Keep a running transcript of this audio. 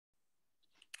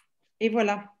Et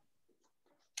voilà.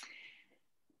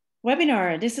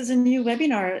 Webinar. This is a new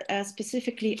webinar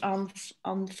specifically on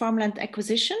farmland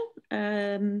acquisition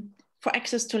for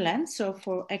access to land, so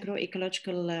for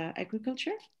agroecological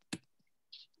agriculture.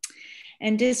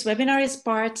 And this webinar is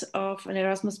part of an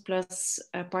Erasmus Plus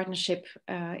partnership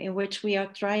in which we are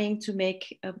trying to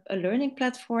make a learning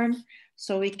platform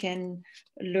so we can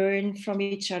learn from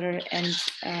each other and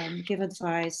give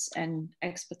advice and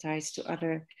expertise to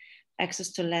other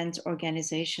access to land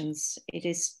organizations. It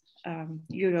is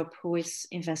Europe who is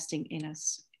investing in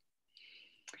us.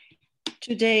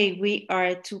 Today, we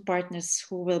are two partners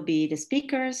who will be the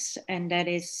speakers, and that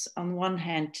is on one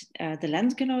hand, the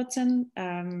Landgenoten,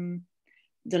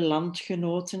 the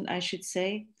Landgenoten, I should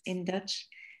say, in Dutch.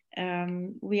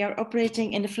 We are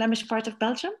operating in the Flemish part of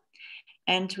Belgium,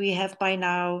 and we have by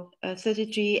now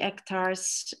 33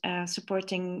 hectares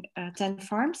supporting 10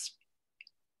 farms.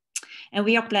 And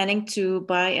we are planning to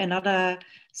buy another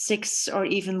 6 or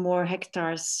even more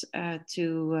hectares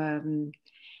in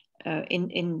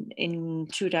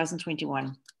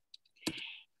 2021.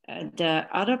 The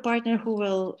other partner who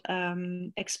will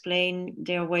explain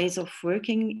their ways of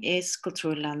working is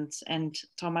Kulturland, and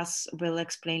Thomas will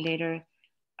explain later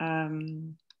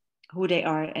who they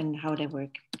are and how they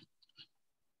work.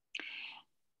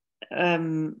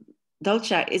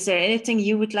 Dolce, is there anything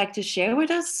you would like to share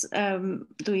with us?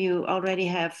 Do you already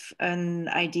have an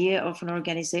idea of an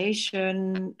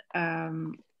organization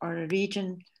or a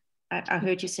region? I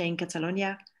heard you saying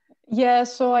Catalonia. Yeah,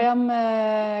 so I am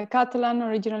Catalan,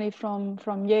 originally from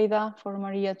Lleida, for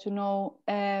Maria to know.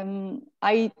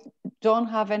 I don't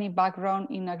have any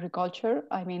background in agriculture.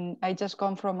 I mean, I just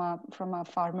come from a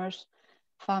farmer's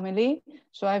family,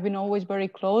 so I've been always very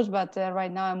close, but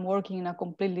right now I'm working in a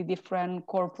completely different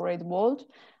corporate world,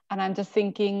 and I'm just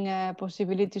thinking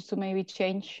possibilities to maybe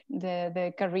change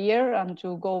the career and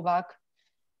to go back.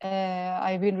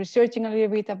 I've been researching a little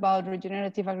bit about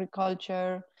regenerative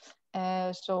agriculture,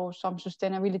 so some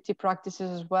sustainability practices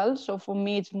as well. So for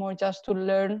me, it's more just to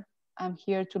learn. I'm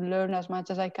here to learn as much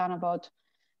as I can about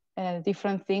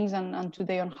different things, and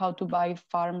today on how to buy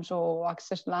farms or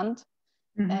access land.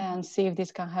 And see if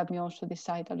this can help me also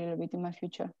decide a little bit in my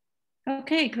future.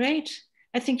 Okay, great.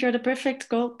 I think you're the perfect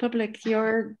goal public.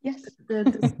 You're yes.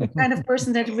 the kind of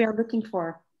person that we are looking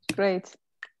for. Great.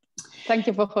 Thank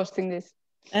you for hosting this.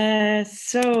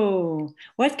 So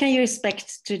what can you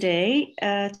expect today?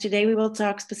 Today we will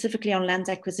talk specifically on land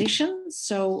acquisition.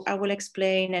 So I will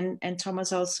explain, and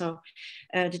Thomas also,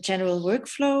 the general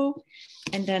workflow,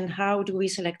 and then how do we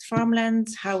select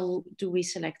farmland? How do we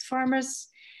select farmers?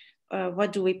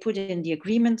 What do we put in the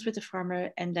agreement with the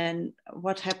farmer, and then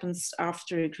what happens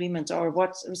after agreement, or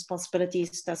what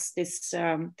responsibilities does this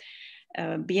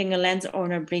being a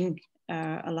landowner bring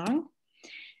along?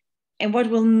 And what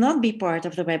will not be part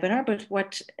of the webinar, but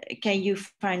what can you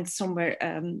find somewhere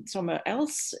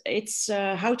else? It's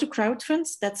how to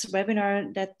crowdfund. That's a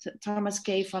webinar that Thomas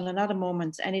gave on another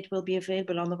moment, and it will be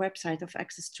available on the website of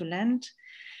Access to Land.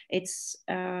 It's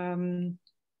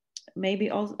maybe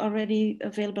already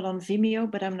available on Vimeo,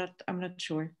 but I'm not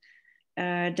sure.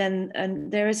 Then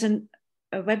there is a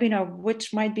webinar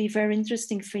which might be very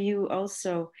interesting for you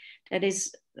also. That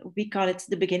is, we call it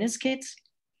the Beginner's Kit.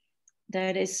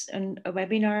 That is a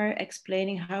webinar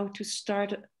explaining how to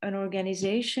start an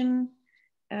organization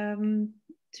to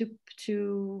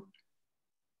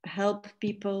help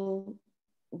people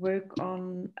work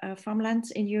on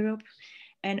farmlands in Europe,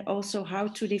 and also how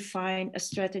to define a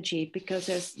strategy, because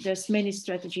there's many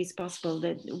strategies possible.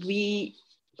 That we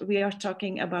are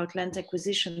talking about land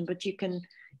acquisition, but you can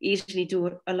easily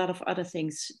do a lot of other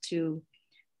things to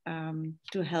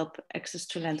help access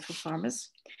to land for farmers.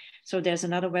 So there's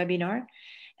another webinar.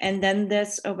 And then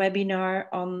there's a webinar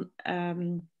on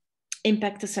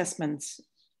impact assessments.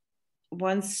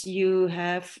 Once you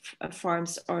have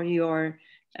farms or you're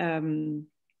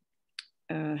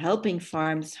helping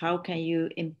farms, how can you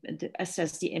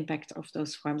assess the impact of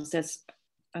those farms? That's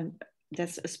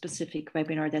a specific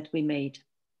webinar that we made.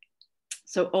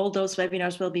 So all those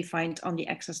webinars will be found on the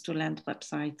Access to Land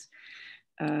website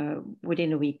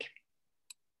within a week.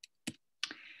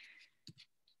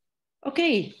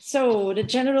 Okay, so the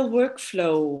general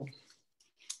workflow.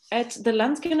 At the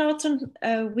Landgenoten,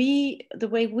 the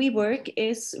way we work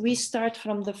is we start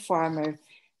from the farmer.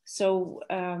 So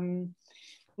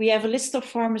we have a list of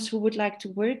farmers who would like to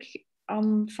work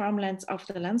on farmlands of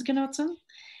the Landgenoten.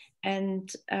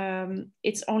 And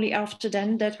it's only after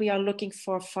then that we are looking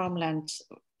for farmland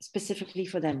specifically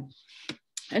for them.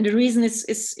 And the reason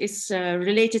is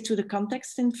related to the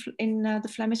context in the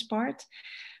Flemish part.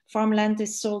 Farmland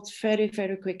is sold very,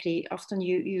 very quickly. Often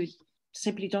you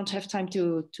simply don't have time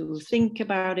to think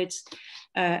about it,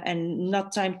 and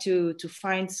not time to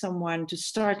find someone, to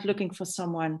start looking for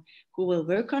someone who will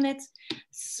work on it.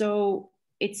 So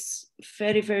it's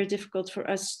very, very difficult for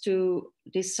us to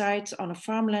decide on a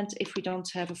farmland if we don't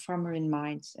have a farmer in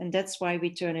mind. And that's why we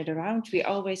turn it around. We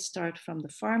always start from the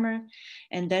farmer,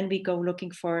 and then we go looking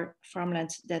for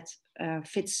farmland that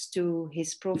fits to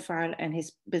his profile and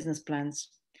his business plans.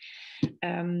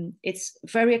 It's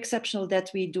very exceptional that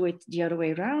we do it the other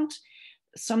way around.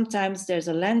 Sometimes there's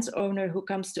a landowner who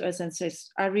comes to us and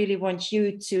says, I really want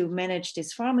you to manage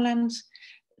this farmland.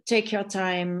 Take your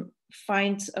time,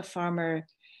 find a farmer,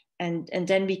 and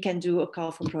then we can do a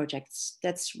call for projects.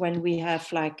 That's when we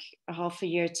have like a half a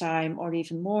year time or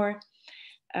even more.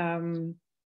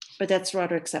 But that's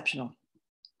rather exceptional.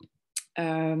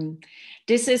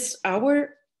 This is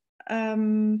our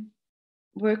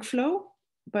workflow,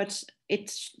 but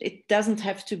it doesn't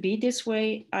have to be this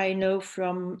way. I know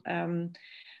from an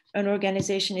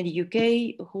organization in the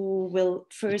UK who will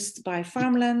first buy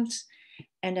farmland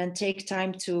and then take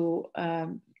time to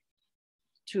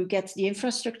get the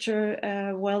infrastructure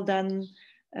well done,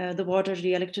 the water,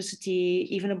 the electricity,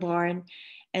 even a barn.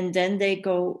 And then they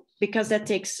go, because that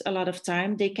takes a lot of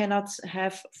time, they cannot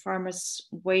have farmers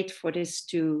wait for this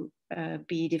to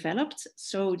be developed.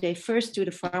 So they first do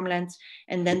the farmland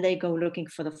and then they go looking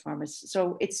for the farmers.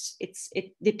 So it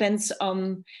depends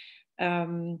on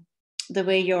the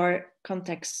way your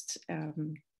context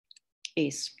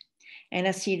is. And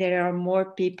I see there are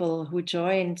more people who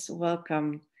joined.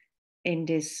 Welcome in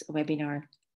this webinar.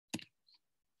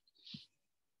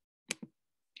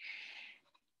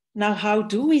 Now, how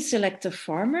do we select the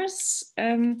farmers?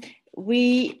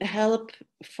 We help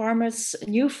farmers,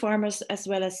 new farmers, as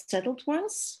well as settled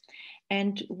ones.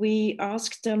 And we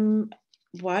ask them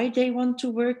why they want to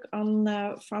work on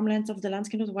farmland of the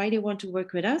Landgenoten, why they want to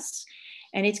work with us.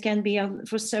 And it can be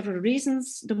for several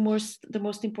reasons. The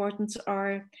most important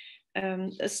are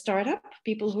a startup,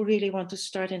 people who really want to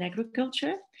start in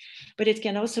agriculture, but it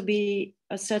can also be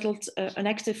a settled, an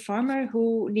active farmer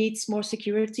who needs more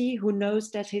security, who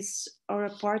knows that his or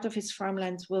a part of his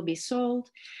farmland will be sold,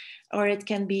 or it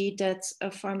can be that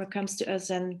a farmer comes to us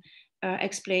and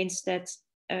explains that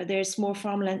there's more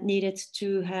farmland needed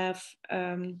to have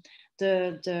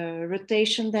the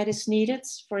rotation that is needed.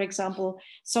 For example,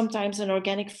 sometimes an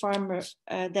organic farmer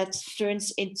that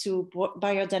turns into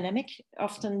biodynamic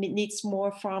often needs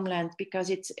more farmland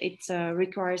because it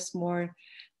requires more,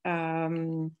 how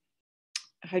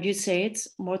do you say it,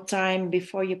 more time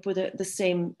before you put the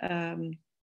same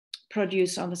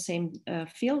produce on the same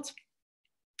field.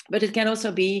 But it can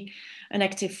also be an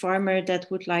active farmer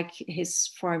that would like his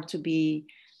farm to be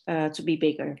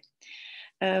bigger.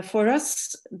 For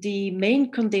us, the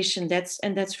main condition,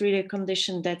 that's really a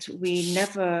condition that we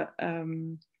never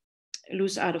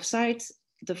lose out of sight.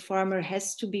 The farmer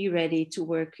has to be ready to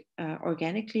work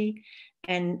organically,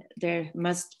 and there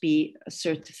must be a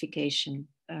certification.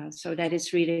 So that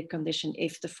is really a condition.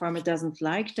 If the farmer doesn't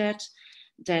like that,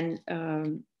 then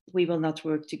we will not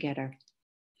work together.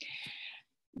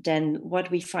 Then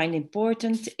what we find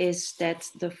important is that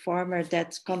the farmer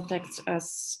that contacts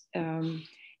us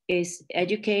has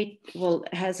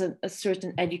a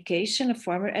certain education, a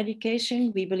farmer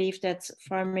education. We believe that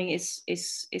farming is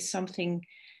something,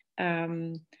 how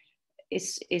do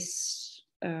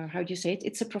you say it?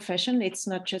 It's a profession. It's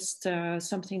not just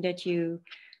something that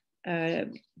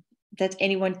that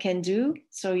anyone can do.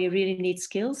 So you really need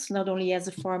skills, not only as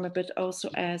a farmer, but also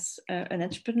as an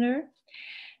entrepreneur.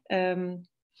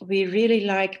 We really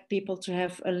like people to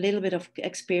have a little bit of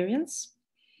experience.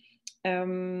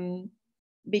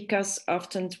 Because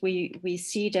often we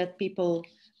see that people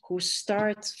who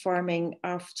start farming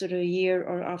after a year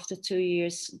or after 2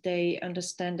 years, they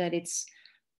understand that it's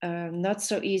not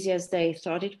so easy as they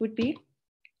thought it would be.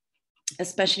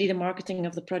 Especially the marketing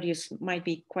of the produce might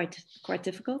be quite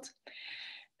difficult.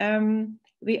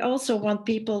 We also want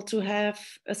people to have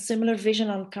a similar vision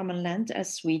on common land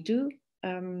as we do.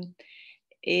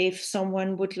 If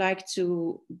someone would like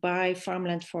to buy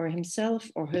farmland for himself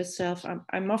or herself,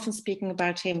 I'm often speaking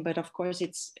about him, but of course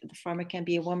the farmer can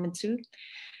be a woman too.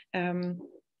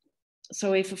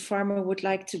 So if a farmer would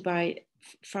like to buy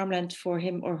farmland for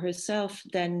him or herself,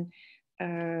 then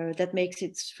that makes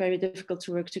it very difficult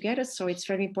to work together. So it's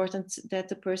very important that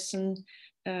the person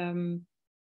find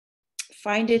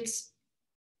it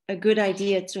a good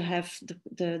idea to have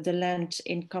the land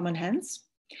in common hands.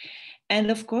 And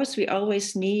of course, we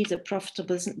always need a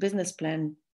profitable business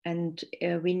plan, and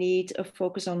we need a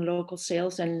focus on local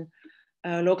sales and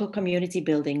local community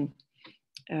building.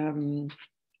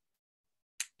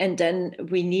 And then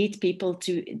we need people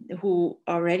who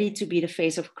are ready to be the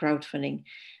face of crowdfunding.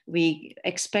 We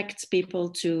expect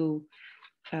people to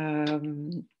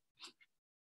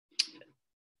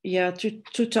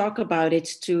talk about it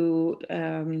to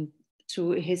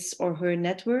his or her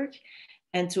network,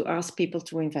 and to ask people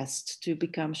to invest, to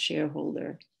become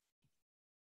shareholder.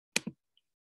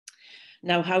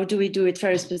 Now, how do we do it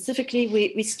very specifically?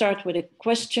 We start with a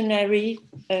questionnaire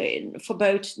for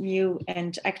both new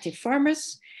and active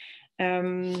farmers.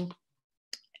 Then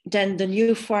the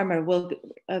new farmer will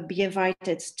be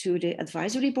invited to the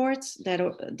advisory board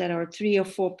that are 3 or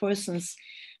 4 persons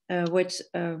with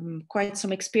quite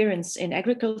some experience in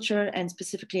agriculture and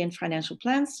specifically in financial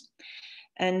plans,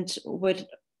 and with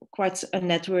quite a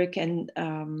network. And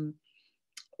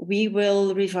we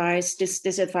will revise,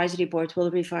 this advisory board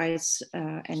will revise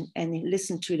and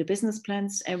listen to the business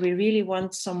plans. And we really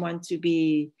want someone to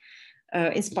be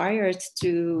inspired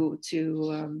to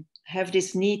have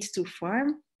this need to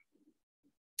farm.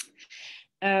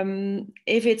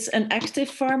 If it's an active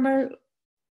farmer,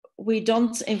 we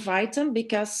don't invite them,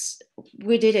 because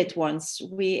we did it once.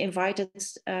 We invited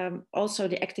also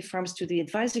the active farmers to the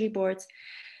advisory board,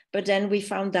 but then we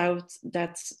found out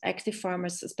that active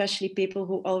farmers, especially people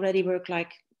who already work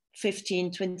like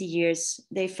 15, 20 years,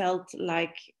 they felt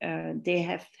like they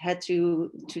have had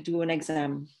to do an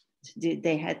exam.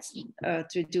 They had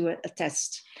to do a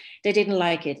test. They didn't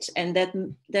like it. And that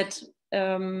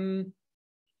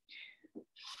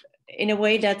in a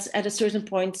way that at a certain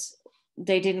point,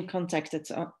 they didn't contact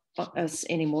us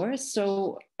anymore.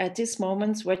 So at this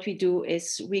moment, what we do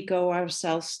is we go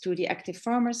ourselves to the active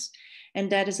farmers, and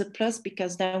that is a plus,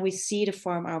 because then we see the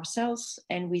farm ourselves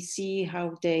and we see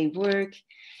how they work,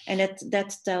 and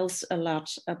that tells a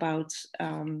lot about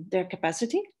their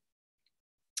capacity.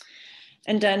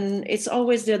 And then it's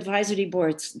always the advisory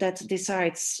board that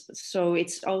decides. So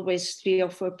it's always 3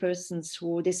 or 4 persons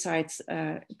who decide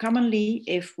commonly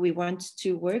if we want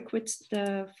to work with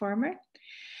the farmer.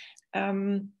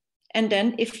 And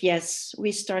then if yes,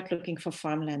 we start looking for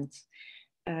farmland.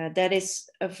 That is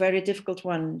a very difficult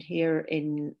one here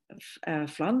in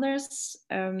Flanders,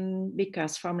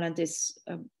 because farmland is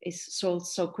sold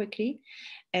so quickly.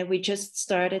 And we just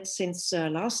started since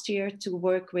last year to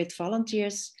work with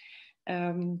volunteers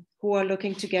who are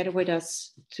looking together with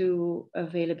us to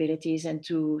availabilities and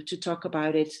to talk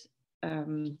about it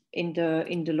in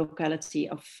the locality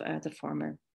of the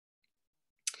farmer.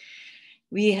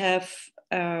 We have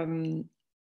a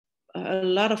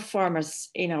lot of farmers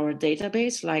in our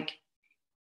database, like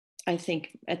I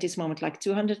think at this moment like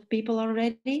 200 people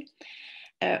already.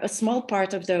 A small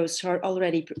part of those are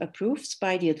already approved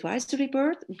by the advisory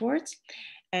board.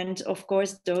 And of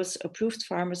course, those approved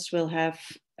farmers will have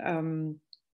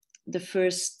the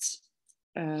first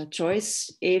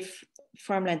choice. If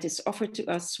farmland is offered to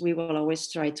us, we will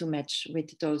always try to match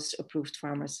with those approved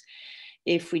farmers.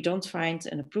 If we don't find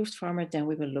an approved farmer, then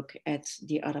we will look at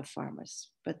the other farmers.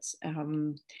 But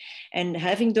and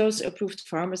having those approved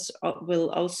farmers will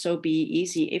also be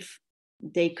easy. If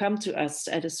they come to us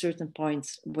at a certain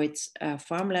point with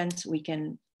farmland, we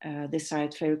can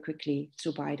decide very quickly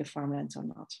to buy the farmland or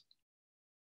not.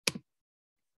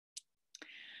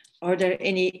 Are there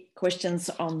any questions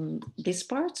on this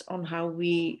part, on how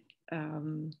we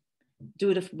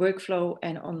do the workflow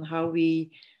and on how we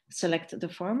select the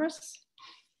farmers?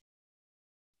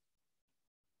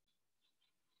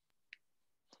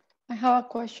 I have a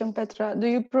question, Petra. Do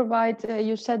you provide,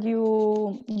 you said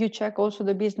you check also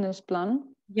the business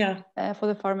plan, yeah, for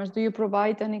the farmers. Do you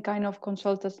provide any kind of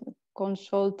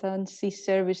consultancy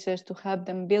services to help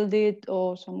them build it,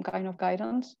 or some kind of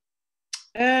guidance?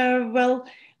 Well,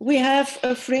 we have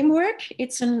a framework. In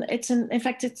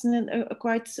fact, it's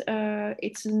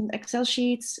an Excel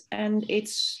sheet, and it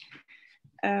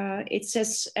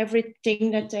says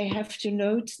everything that they have to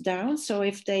note down. So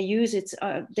if they use it,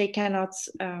 they cannot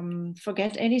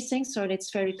forget anything. So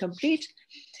it's very complete.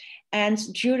 And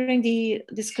during the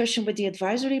discussion with the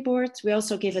advisory board, we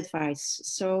also give advice.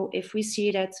 So if we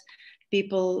see that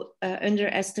people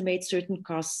underestimate certain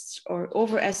costs or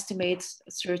overestimate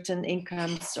certain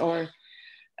incomes, or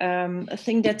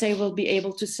think that they will be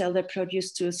able to sell their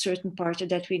produce to a certain party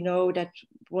that we know that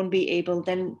won't be able,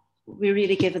 then we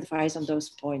really give advice on those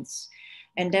points.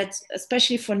 And that's,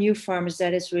 especially for new farmers,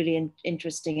 that is really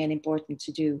interesting and important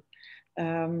to do.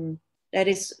 That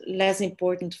is less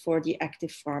important for the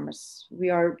active farmers.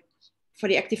 For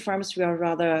the active farmers, we are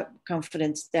rather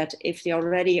confident that if they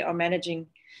already are managing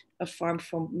a farm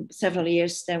for several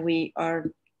years, then we are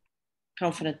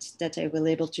confident that they will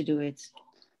be able to do it.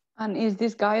 And is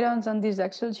this guidance and this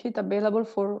Excel sheet available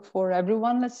for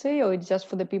everyone, let's say, or it's just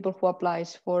for the people who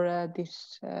applies for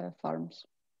these farms?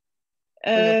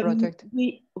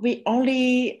 We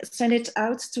only send it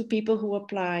out to people who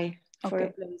apply for Okay.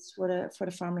 a place for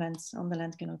the farmlands on the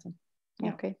Landgenoten.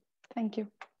 Yeah. Okay, thank you.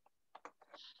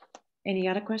 Any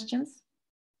other questions?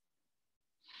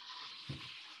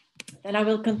 Then I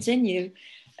will continue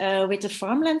with the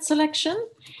farmland selection.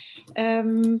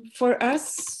 For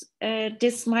us,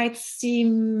 this might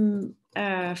seem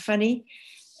funny.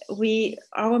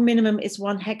 Our minimum is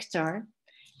 1 hectare.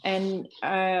 And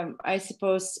I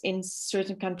suppose in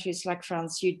certain countries like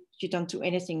France, you don't do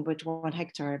anything with 1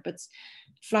 hectare. But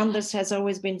Flanders has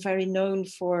always been very known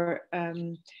for a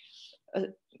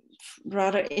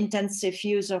rather intensive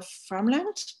use of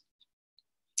farmland.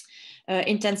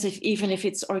 Intensive even if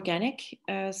it's organic.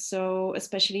 So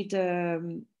especially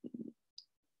the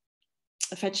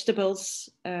vegetables,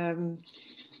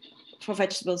 for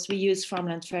vegetables, we use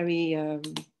farmland very,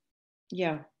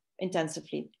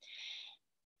 intensively.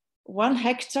 1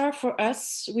 hectare for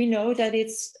us, we know that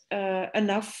it's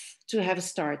enough to have a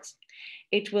start.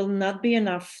 It will not be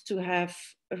enough to have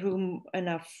room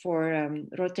enough for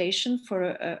rotation,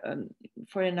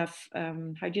 for enough,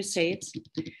 how do you say it,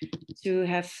 to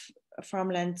have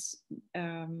farmland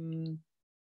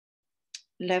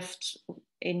left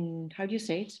in, how do you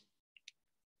say it?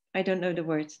 I don't know the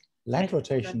word. Land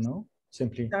rotation, no?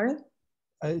 Simply. Sorry?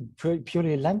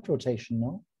 Purely land rotation,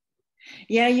 no?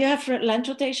 Yeah, you have land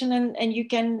rotation, and you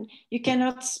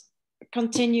cannot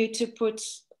continue to put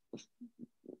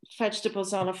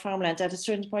vegetables on a farmland. At a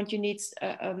certain point, you need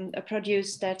a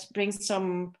produce that brings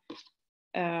some,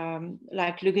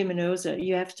 like leguminose.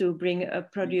 You have to bring a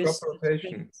produce. Crop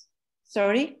rotation.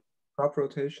 Sorry? Crop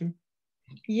rotation.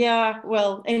 Yeah,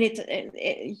 well, and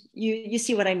you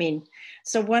see what I mean.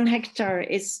 So 1 hectare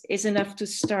is enough to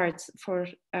start for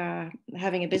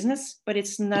having a business, but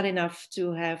it's not enough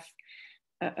to have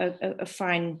a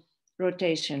fine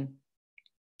rotation.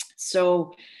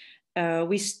 So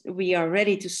we are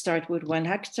ready to start with 1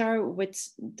 hectare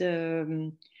with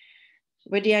the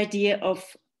idea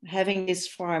of having this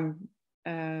farm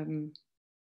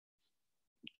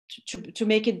to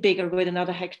make it bigger with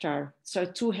another hectare. So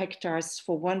 2 hectares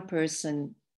for 1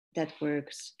 person, that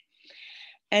works.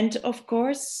 And of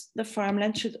course, the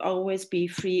farmland should always be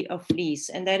free of lease.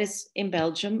 And that is in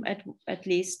Belgium, at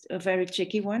least, a very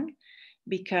tricky one,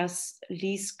 because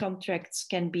lease contracts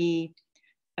can be,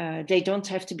 they don't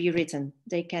have to be written.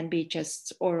 They can be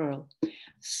just oral.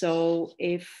 So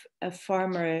if a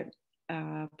farmer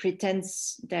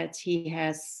pretends that he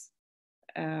has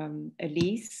a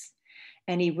lease,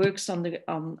 and he works on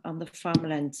the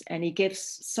farmland, and he gives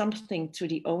something to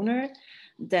the owner,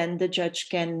 then the judge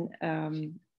can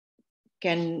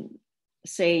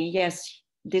say, yes,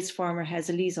 this farmer has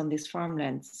a lease on this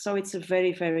farmland. So it's a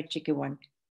very, very tricky one.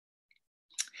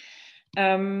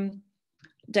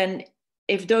 Then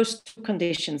if those 2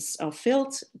 conditions are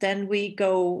filled, then we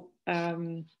go,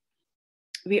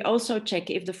 we also check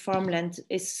if the farmland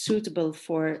is suitable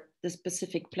for the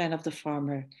specific plan of the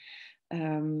farmer.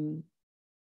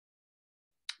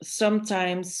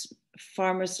 Sometimes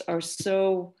farmers are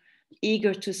so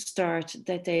eager to start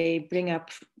that they bring up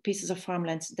pieces of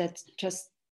farmland that just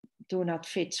do not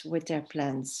fit with their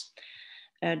plans.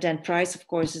 Then price, of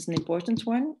course, is an important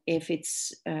one. If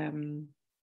it's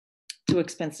too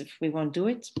expensive, we won't do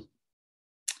it.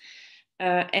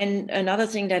 And another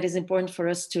thing that is important for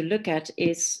us to look at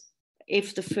is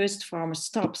if the first farmer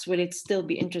stops, will it still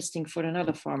be interesting for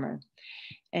another farmer?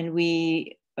 And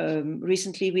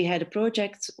recently we had a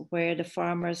project where the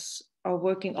farmers are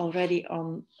working already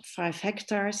on 5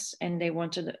 hectares and they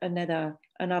wanted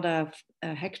another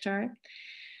hectare.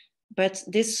 But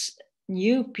this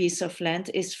new piece of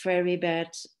land is very bad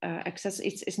access.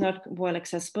 It's not well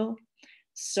accessible.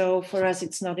 So for us,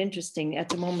 it's not interesting at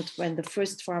the moment. When the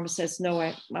first farmer says, no,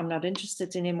 I'm not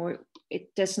interested anymore,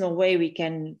 there's no way we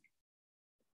can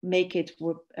make it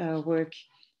work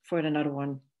for another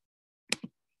one.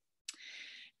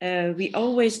 We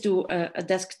always do a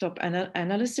desktop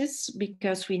analysis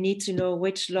because we need to know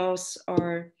which laws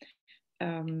are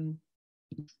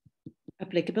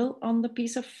applicable on the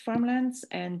piece of farmlands,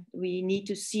 and we need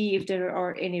to see if there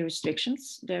are any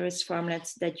restrictions. There is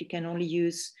farmlands that you can only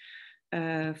use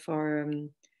for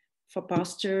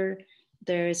pasture.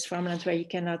 There is farmland where you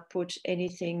cannot put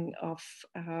anything of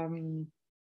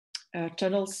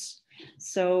tunnels.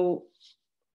 So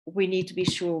we need to be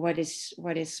sure what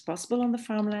is possible on the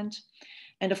farmland,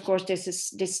 and of course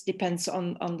this depends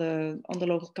on the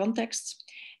local context.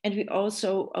 And we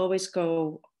also always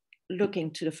go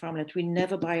looking to the farmland. We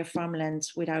never buy a farmland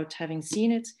without having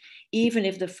seen it, even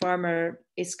if the farmer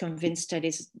is convinced that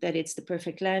it's the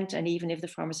perfect land, and even if the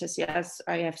farmer says, yes,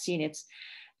 I have seen it.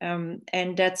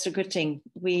 And that's a good thing.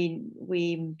 We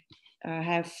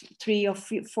have 3 or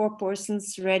 4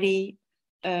 persons ready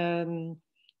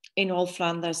in all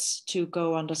Flanders to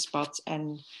go on the spot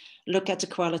and look at the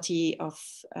quality of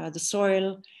the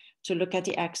soil, to look at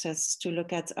the access, to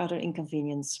look at other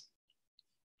inconvenience.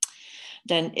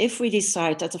 Then if we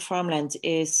decide that the farmland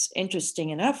is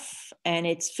interesting enough and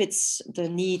it fits the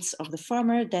needs of the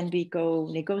farmer, then we go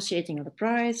negotiating on the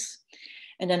price.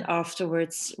 And then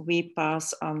afterwards we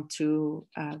pass on to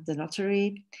the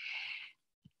notary.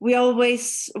 We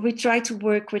try to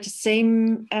work with the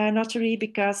same notary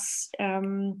because there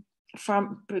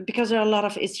are a lot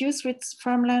of issues with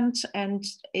farmland, and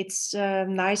it's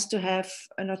nice to have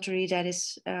a notary that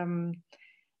is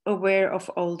aware of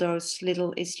all those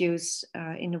little issues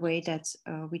in a way that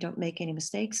we don't make any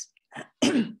mistakes.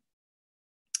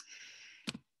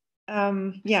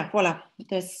 Yeah, voila,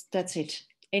 that's it.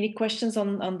 Any questions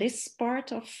on this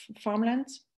part of farmland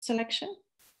selection?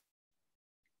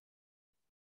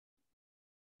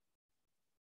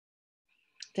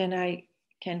 Then I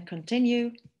can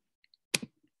continue.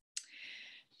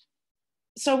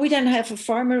 So we then have a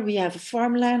farmer, we have a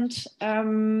farmland.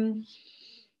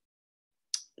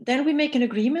 Then we make an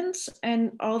agreement,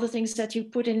 and all the things that you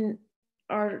put in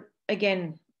are,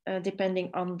 again, depending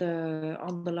on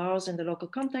the laws and the local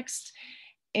context.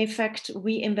 In fact,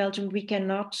 we in Belgium, we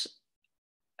cannot,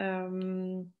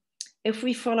 if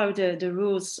we follow the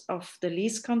rules of the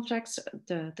lease contracts,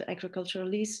 the agricultural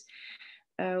lease,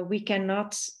 we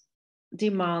cannot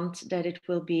demand that it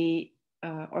will be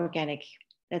organic.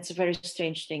 That's a very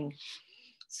strange thing.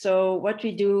 So what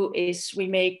we do is we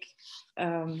make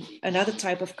another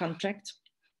type of contract,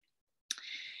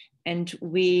 and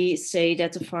we say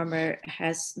that the farmer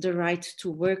has the right to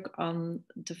work on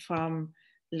the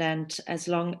farmland as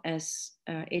long as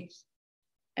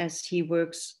he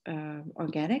works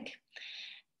organic.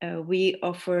 We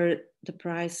offer the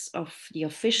price of the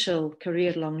official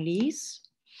career-long lease,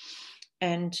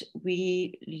 and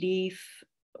we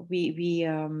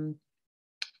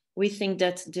think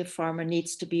that the farmer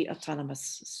needs to be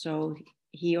autonomous, so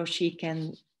he or she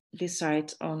can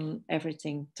decide on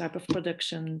everything: type of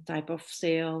production, type of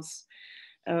sales,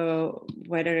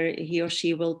 whether he or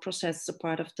she will process a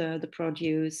part of the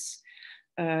produce,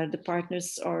 the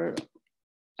partners or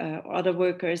other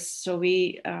workers. So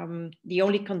the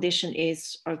only condition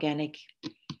is organic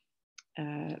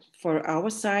for our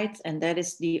side, and that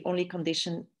is the only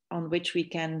condition on which we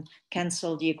can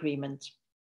cancel the agreement.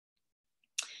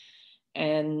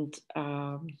 And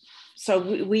so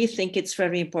we think it's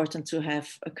very important to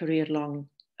have a career-long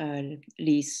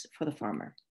lease for the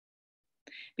farmer,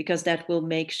 because that will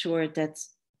make sure that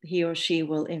he or she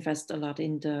will invest a lot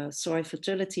in the soil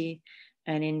fertility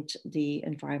and in the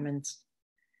environment.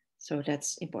 So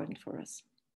that's important for us.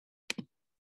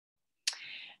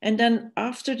 And then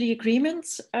after the agreement,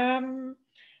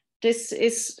 this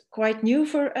is quite new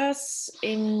for us.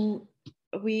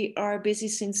 We are busy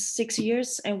since 6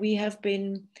 years, and we have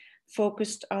been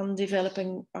focused on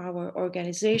developing our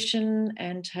organization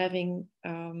and having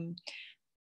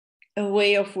a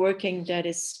way of working that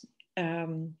is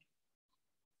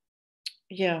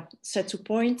set to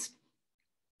point.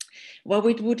 What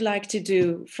we would like to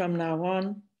do from now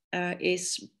on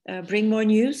is bring more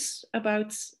news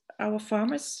about our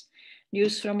farmers,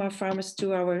 news from our farmers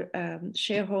to our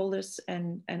shareholders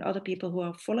and other people who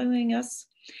are following us.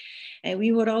 And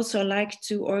we would also like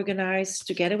to organize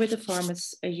together with the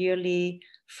farmers a yearly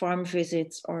farm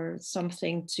visit or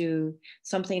something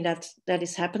that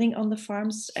is happening on the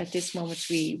farms. At this moment,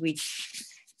 we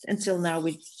until now,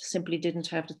 we simply didn't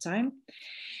have the time.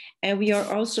 And we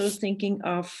are also thinking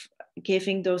of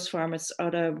giving those farmers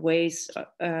other ways,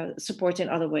 support in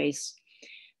other ways.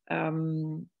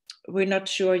 We're not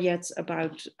sure yet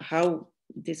about how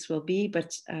this will be,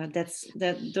 but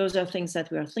those are things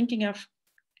that we are thinking of.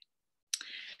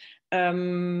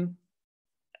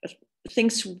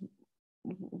 Things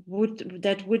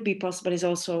that would be possible is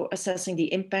also assessing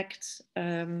the impact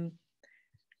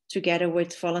together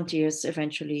with volunteers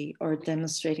eventually, or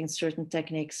demonstrating certain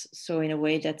techniques, so in a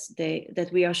way that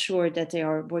we are sure that they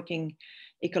are working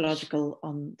ecological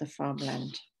on the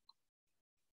farmland.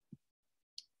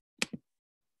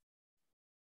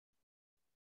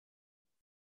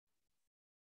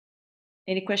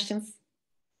 Any questions?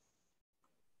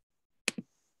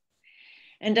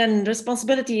 And then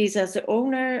responsibilities as the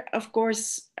owner, of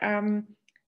course,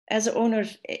 as an owner,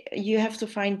 you have to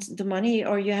find the money,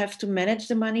 or you have to manage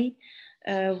the money.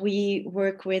 We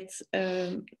work with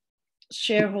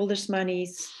shareholders'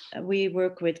 monies. We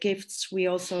work with gifts. We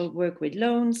also work with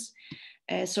loans.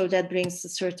 So that brings a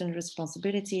certain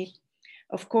responsibility.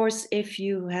 Of course, if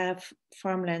you have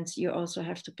farmland, you also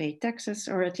have to pay taxes,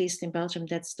 or at least in Belgium,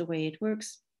 that's the way it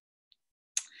works.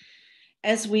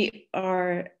 As we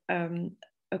are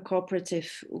a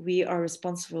cooperative, we are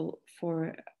responsible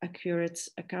for accurate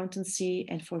accountancy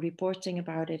and for reporting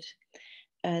about it,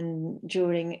 and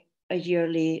during a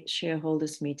yearly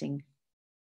shareholders meeting.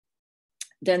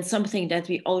 Then something that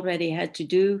we already had to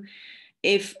do,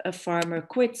 if a farmer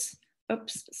quits,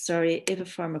 if a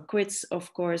farmer quits,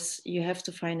 of course, you have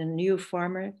to find a new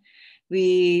farmer.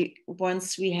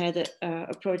 Once we had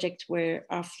a project where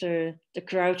after the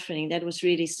crowdfunding, that was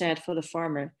really sad for the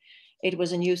farmer. It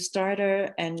was a new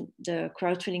starter, and the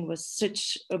crowdfunding was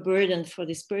such a burden for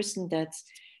this person that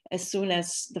as soon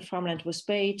as the farmland was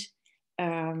paid,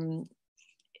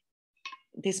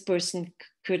 this person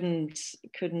couldn't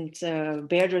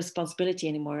bear the responsibility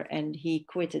anymore, and he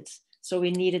quit it. So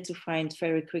we needed to find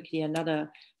very quickly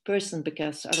another person,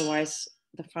 because otherwise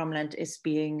the farmland is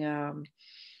being,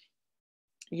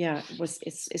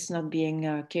 it's not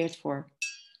being cared for.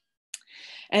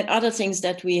 And other things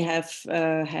that we have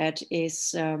had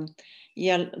is,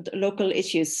 local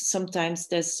issues. Sometimes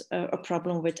there's a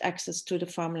problem with access to the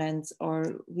farmland,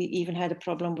 or we even had a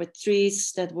problem with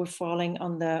trees that were falling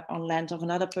on land of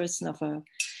another person,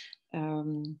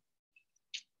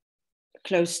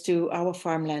 close to our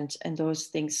farmland, and those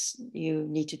things, you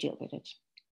need to deal with it.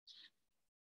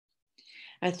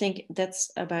 I think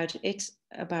that's about it,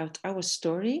 about our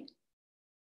story.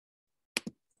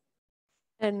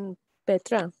 And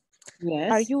Petra,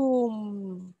 yes,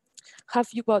 have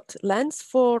you bought lands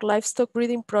for livestock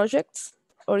breeding projects,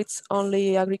 or it's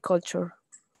only agriculture?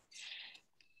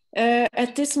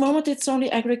 At this moment, it's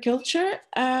only agriculture,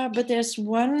 but there's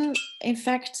one, in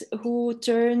fact, who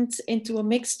turned into a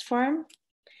mixed farm.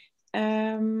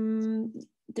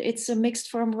 It's a mixed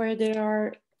farm where there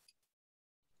are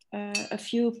a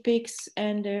few pigs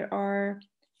and there are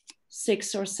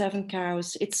 6 or 7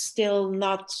 cows. It's still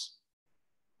not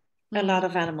a lot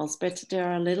of animals, but there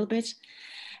are a little bit.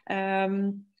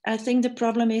 I think the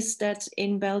problem is that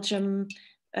in Belgium,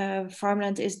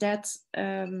 farmland is that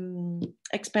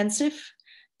expensive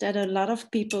that a lot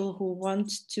of people who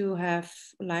want to have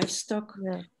livestock,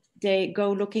 they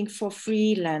go looking for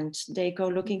free land, they go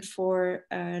looking for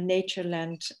nature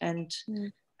land, and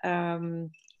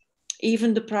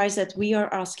even the price that we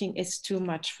are asking is too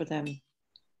much for them.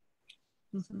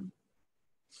 Mm-hmm.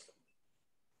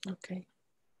 Okay.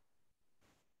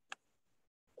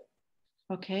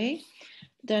 Okay,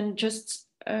 then just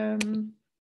a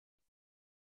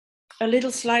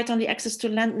little slide on the Access to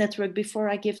Land network before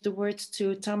I give the word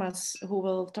to Thomas, who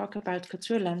will talk about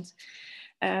Kulturland.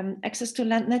 Access to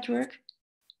Land network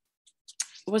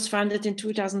was founded in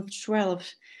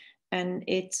 2012, and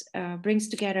it brings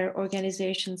together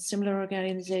organizations, similar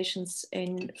organizations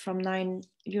from 9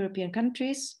 European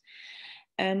countries.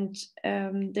 And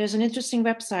there's an interesting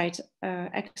website,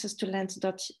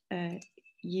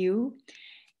 accesstoland.eu,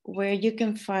 where you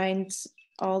can find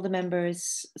all the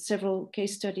members, several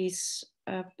case studies,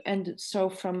 and so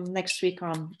from next week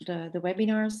on, the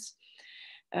webinars.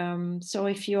 So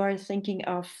if you are thinking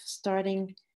of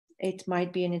starting, it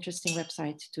might be an interesting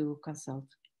website to consult.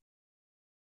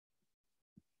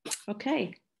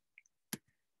 Okay,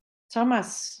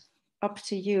 Thomas, up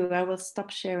to you. I will stop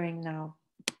sharing now.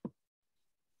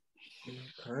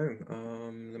 Okay,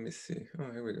 let me see.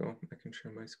 Oh, here we go. I can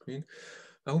share my screen.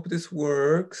 I hope this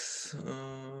works.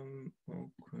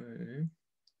 Okay.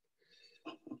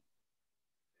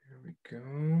 Here we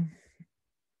go.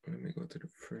 Let me go to the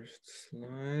first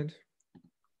slide.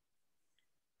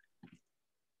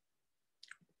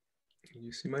 Can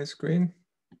you see my screen?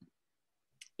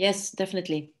 Yes,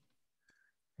 definitely.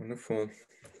 Wonderful. All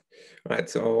right,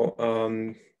 so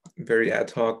very ad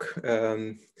hoc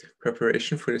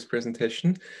preparation for this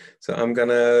presentation. So I'm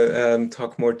gonna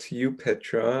talk more to you,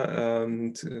 Petra,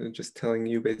 just telling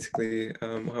you basically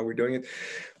how we're doing it.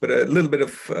 But a little bit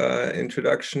of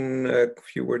introduction, a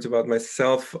few words about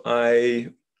myself. I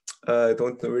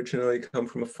don't originally come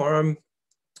from a farm.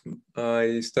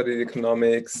 I studied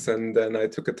economics, and then I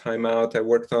took a time out. I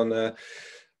worked on a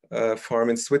farm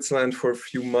in Switzerland for a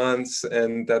few months,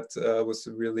 and that was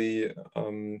really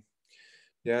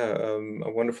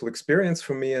a wonderful experience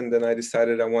for me. And then I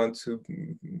decided I want to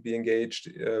be engaged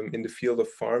in the field of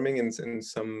farming in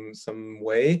some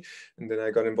way. And then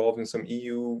I got involved in some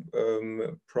EU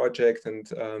project, and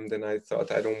then I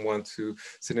thought I don't want to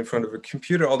sit in front of a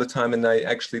computer all the time, and I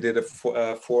actually did a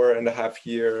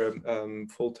 4.5-year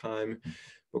full-time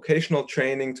vocational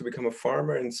training to become a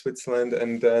farmer in Switzerland.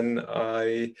 And then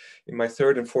in my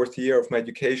 3rd and 4th year of my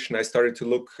education, I started to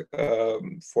look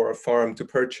for a farm to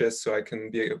purchase so I can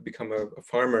become a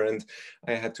farmer. And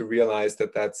I had to realize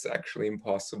that that's actually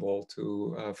impossible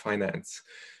to finance.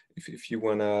 If you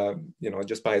want to,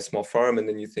 just buy a small farm, and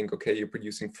then you think, okay, you're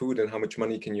producing food, and how much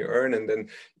money can you earn, and then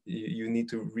you need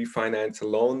to refinance a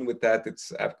loan with that.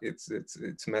 It's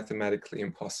mathematically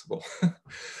impossible.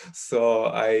 So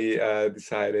I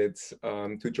decided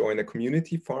to join a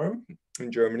community farm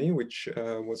in Germany, which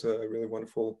was a really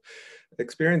wonderful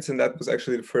experience. And that was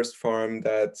actually the first farm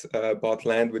that bought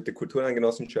land with the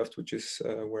Kulturland-Genossenschaft, which is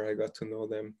where I got to know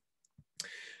them.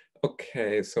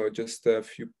 Okay, so just a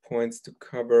few points to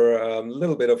cover, a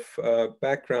little bit of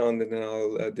background, and then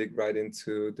I'll dig right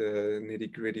into the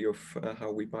nitty-gritty of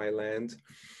how we buy land.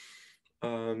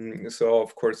 So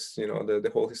of course, the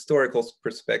whole historical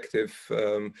perspective,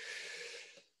 the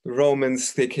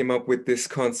Romans, they came up with this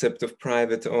concept of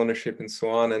private ownership and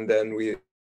so on, and then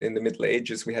in the Middle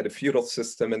Ages, we had a feudal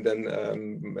system, and then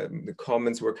the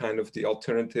commons were kind of the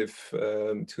alternative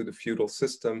to the feudal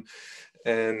system.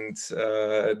 And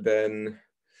then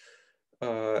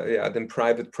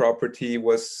private property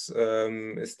was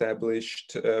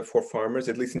established for farmers,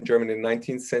 at least in Germany in the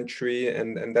 19th century.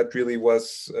 And that really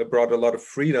brought a lot of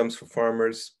freedoms for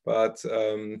farmers. But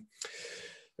so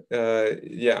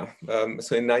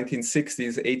in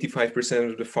 1960s,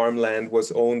 85% of the farmland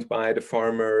was owned by the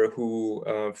farmer who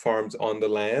farms on the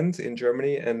land in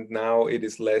Germany. And now it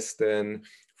is less than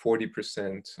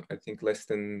 40%, I think less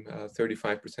than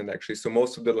 35% actually. So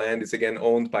most of the land is again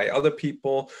owned by other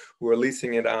people who are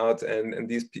leasing it out, and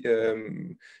these,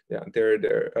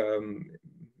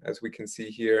 as we can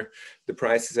see here, the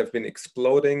prices have been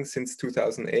exploding since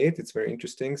 2008. It's very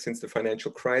interesting. Since the financial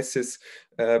crisis,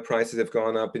 prices have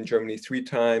gone up in Germany 3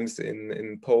 times,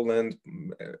 in Poland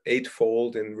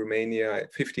 8-fold, in Romania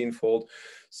 15-fold.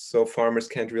 So farmers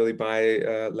can't really buy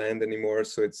land anymore.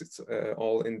 So it's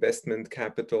all investment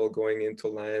capital going into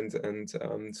land. And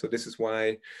so this is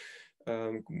why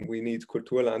we need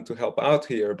Kulturland to help out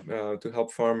here, to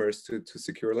help farmers to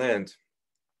secure land.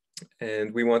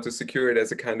 And we want to secure it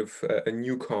as a kind of a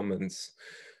new commons.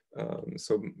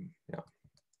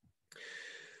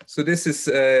 So this is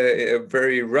a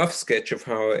very rough sketch of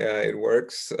how it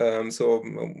works. So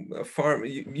a farm,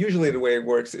 usually the way it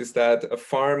works is that a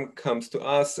farm comes to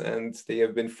us, and they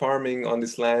have been farming on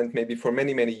this land maybe for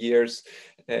many, many years.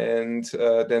 And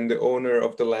then the owner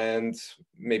of the land,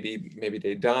 maybe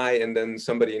they die, and then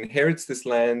somebody inherits this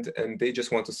land, and they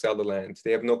just want to sell the land.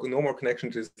 They have no more connection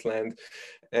to this land.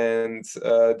 And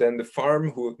then the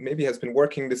farm, who maybe has been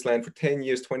working this land for 10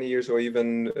 years, 20 years, or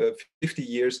even 50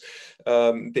 years,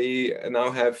 they're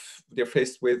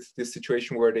faced with this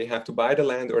situation where they have to buy the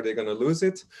land or they're going to lose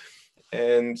it.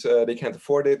 And they can't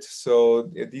afford it.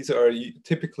 So these are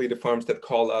typically the farms that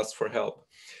call us for help.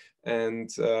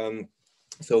 And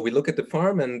so we look at the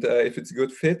farm, and if it's a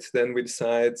good fit, then we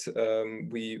decide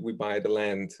we buy the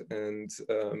land. And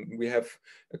we have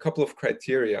a couple of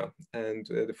criteria. And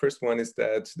the first one is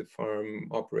that the farm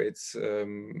operates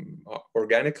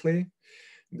organically.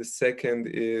 The second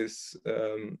is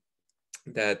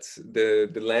that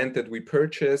the land that we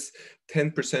purchase,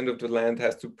 10% of the land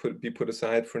has to be put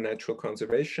aside for natural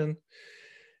conservation.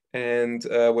 And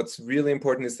what's really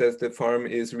important is that the farm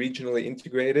is regionally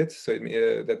integrated, so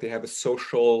that they have a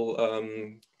social,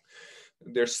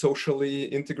 they're socially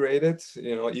integrated,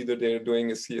 either they're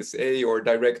doing a CSA or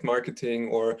direct marketing,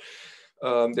 or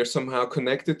they're somehow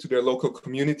connected to their local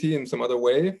community in some other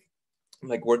way,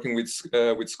 like working with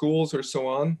schools or so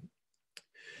on.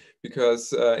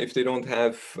 Because if they don't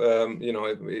have,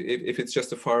 if it's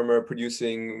just a farmer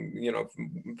producing,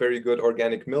 very good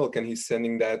organic milk, and he's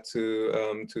sending that to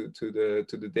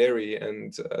the dairy,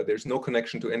 and there's no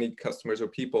connection to any customers or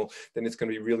people, then it's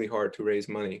going to be really hard to raise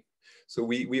money. So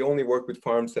we only work with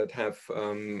farms that have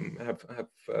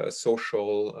a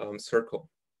social circle.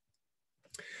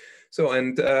 So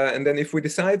and then if we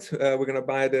decide we're going to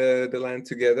buy the land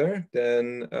together,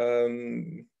 then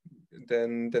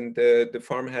the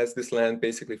farm has this land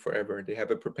basically forever. They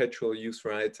have a perpetual use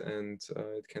right, and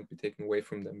it can't be taken away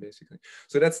from them, basically.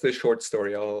 So that's the short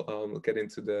story. I'll get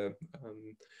into the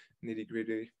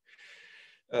nitty-gritty.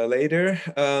 later.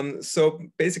 So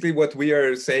basically what we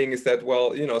are saying is that,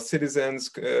 well, you know, citizens,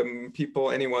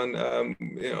 people, anyone,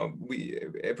 you know,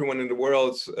 everyone in the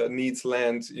world needs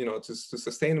land, you know, to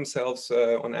sustain themselves,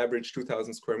 on average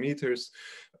 2,000 square meters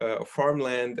of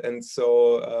farmland. And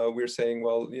so we're saying,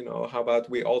 well, you know, how about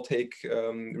we all take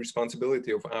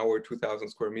responsibility of our 2,000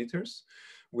 square meters,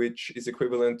 which is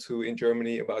equivalent to, in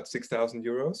Germany, about 6,000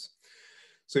 euros.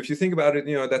 So if you think about it,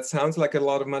 you know, that sounds like a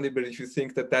lot of money, but if you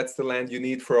think that that's the land you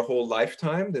need for a whole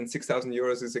lifetime, then 6,000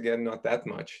 euros is, again, not that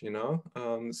much, you know?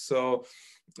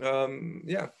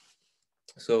 Yeah.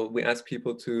 So we ask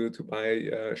people to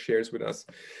buy shares with us.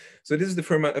 So this is the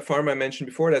farm I mentioned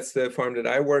before. That's the farm that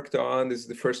I worked on. This is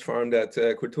the first farm that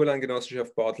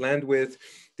Kulturland-Genossenschaft bought land with.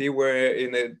 They were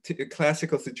in a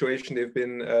classical situation. They've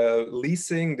been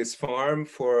leasing this farm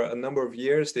for a number of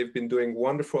years. They've been doing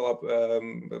wonderful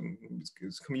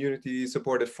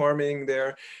community-supported farming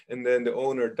there. And then the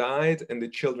owner died and the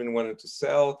children wanted to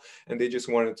sell, and they just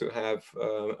wanted to have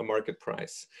a market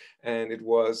price. And it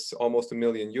was almost €1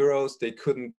 million. They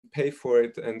couldn't pay for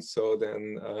it. And so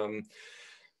then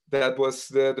that was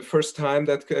the first time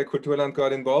that Kulturland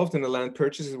got involved in the land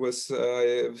purchase. It was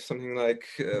something like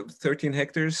 13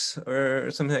 hectares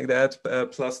or something like that,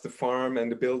 plus the farm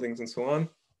and the buildings and so on.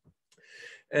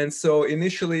 And so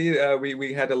initially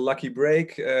we had a lucky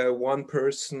break. One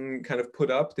person kind of put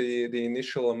up the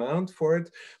initial amount for it,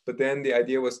 but then the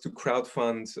idea was to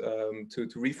crowdfund,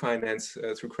 to refinance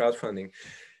through crowdfunding.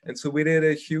 And so we did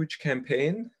a huge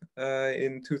campaign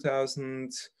in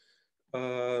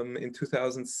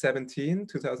 2017,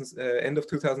 end of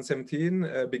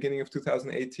 2017, beginning of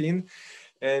 2018.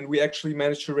 And we actually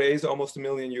managed to raise almost €1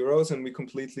 million, and we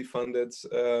completely funded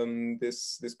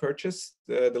this purchase,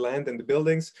 the land and the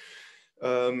buildings.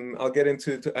 I'll get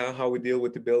into how we deal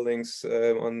with the buildings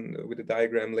with the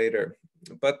diagram later.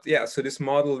 But yeah, so this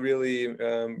model really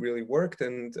really worked,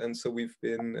 and so we've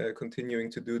been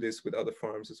continuing to do this with other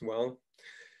farms as well.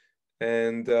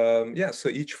 And yeah, so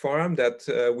each farm that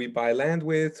we buy land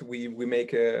with, we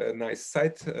make a nice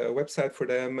site, website for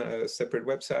them, a separate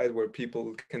website where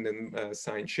people can then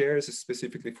sign shares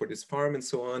specifically for this farm and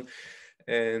so on.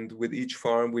 And with each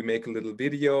farm, we make a little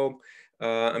video.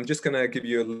 I'm just gonna give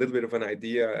you a little bit of an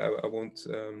idea. I won't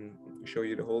show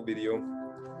you the whole video,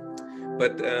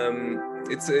 but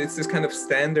it's this kind of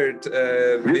standard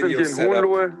video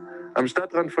setup. Am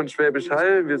Stadtrand von Schwäbisch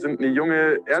Hall. Wir sind eine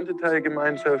junge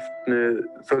Ernteteilgemeinschaft, eine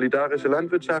solidarische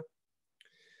Landwirtschaft.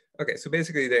 Okay, so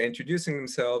basically they're introducing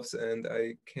themselves, and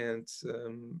I can't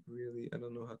really, I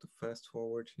don't know how to fast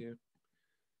forward here.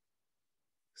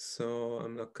 So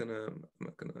I'm not gonna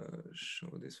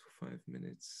show this for 5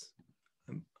 minutes.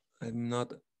 I'm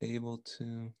not able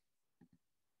to.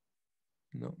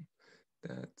 No,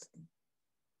 that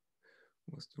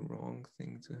was the wrong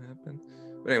thing to happen.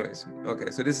 But anyways,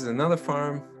 okay, so this is another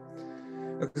farm.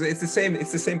 It's the same,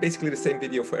 basically the same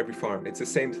video for every farm. It's the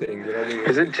same thing, you know,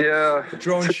 the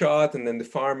drone shot, and then the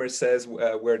farmer says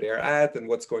where they're at and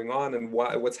what's going on and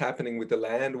what's happening with the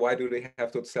land. Why do they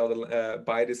have to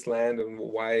buy this land, and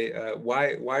why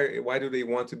do they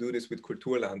want to do this with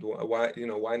Kulturland? Why, you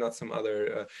know, why not some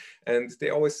other? And they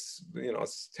always, you know,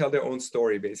 tell their own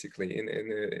story basically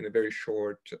in a very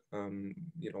short,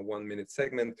 you know, 1 minute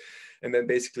segment, and then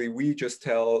basically we just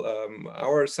tell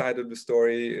our side of the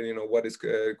story. You know, what is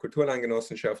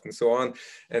Kulturland-Genossenschaft and so on,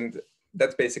 and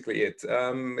that's basically it.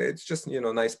 It's just, you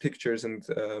know, nice pictures and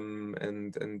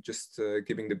just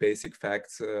giving the basic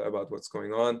facts about what's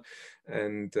going on,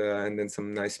 and then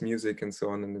some nice music and so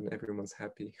on, and then everyone's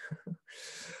happy.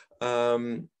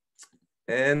 And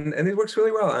it works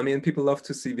really well. I mean, people love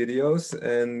to see videos,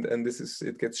 and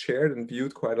it gets shared and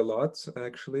viewed quite a lot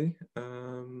actually.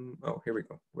 Oh, here we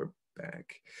go. We're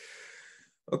back.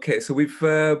 Okay, so we've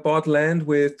bought land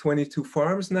with 22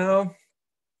 farms now,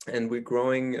 and we're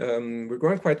growing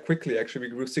quite quickly. Actually,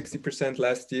 we grew 60%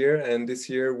 last year, and this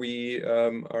year we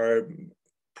are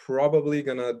probably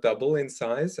gonna double in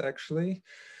size. Actually,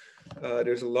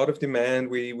 there's a lot of demand.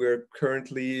 We're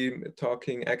currently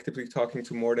actively talking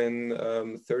to more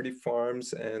than 30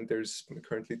 farms, and there's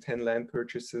currently 10 land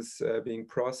purchases being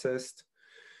processed.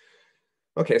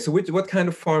 Okay, so what kind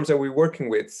of farms are we working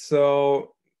with?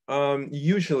 So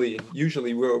usually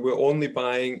we're only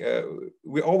buying,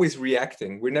 we're always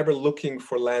reacting. We're never looking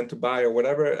for land to buy or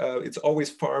whatever. It's always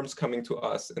farms coming to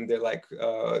us, and they're like,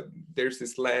 there's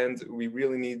this land, we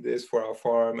really need this for our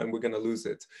farm, and we're gonna lose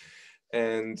it.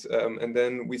 And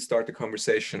then we start the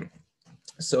conversation.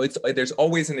 So there's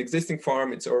always an existing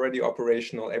farm. It's already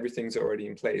operational. Everything's already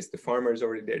in place. The farmer is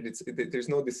already there. There's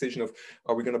no decision of,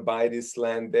 are we going to buy this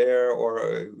land there,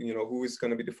 or who is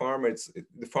going to be the farmer?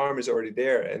 The farm is already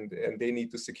there, and they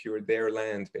need to secure their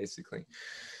land basically.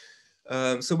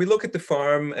 So we look at the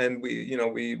farm and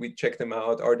we check them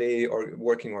out. Are they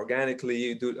working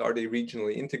organically? Are they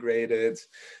regionally integrated?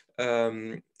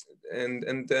 And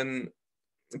then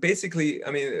basically,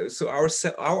 I mean, so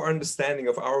our understanding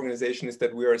of our organization is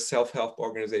that we're a self-help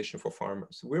organization for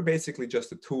farmers. We're basically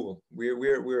just a tool.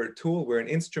 We're a tool. We're an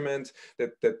instrument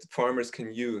that farmers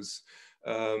can use.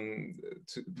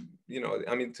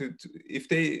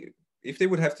 If they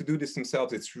would have to do this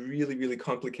themselves, it's really, really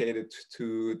complicated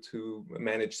to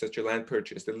manage such a land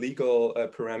purchase. The legal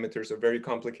parameters are very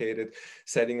complicated.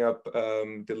 Setting up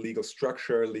the legal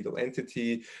structure, legal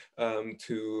entity,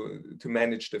 to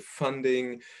manage the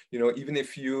funding. Even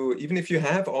if you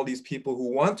have all these people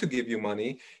who want to give you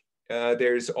money,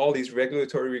 there's all these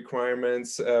regulatory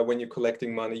requirements. When you're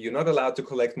collecting money, you're not allowed to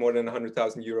collect more than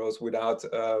 100,000 euros without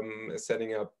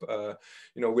setting up,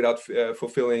 without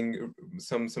fulfilling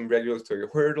some regulatory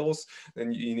hurdles.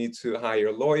 Then you need to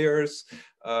hire lawyers.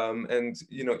 And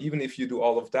even if you do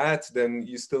all of that, then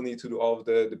you still need to do all of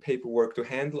the paperwork to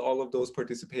handle all of those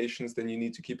participations. Then you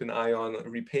need to keep an eye on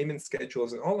repayment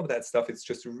schedules and all of that stuff. It's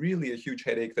just really a huge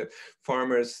headache that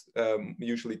farmers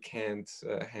usually can't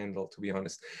handle, to be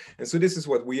honest. And so this is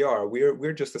what we are.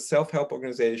 We're just a self-help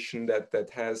organization that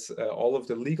has all of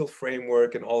the legal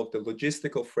framework and all of the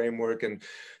logistical framework, and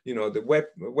the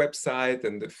website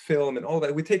and the film and all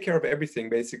that. We take care of everything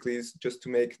basically, is just to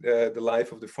make the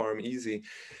life of the farm easy.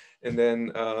 And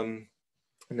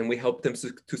then we help them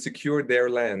to secure their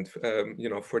land,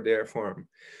 for their farm.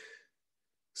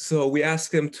 So we ask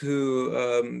them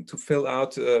to fill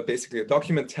out basically a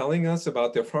document telling us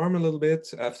about their farm a little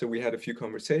bit after we had a few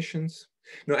conversations.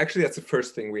 No, actually, that's the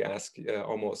first thing we ask,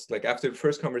 almost. Like after the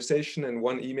first conversation and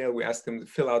one email, we ask them to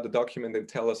fill out the document and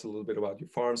tell us a little bit about your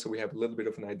farm, so we have a little bit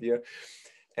of an idea.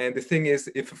 And the thing is,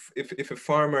 if a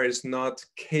farmer is not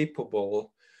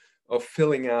capable of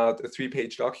filling out a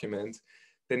 3-page document,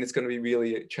 then it's going to be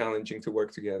really challenging to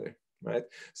work together, right?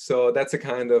 So that's a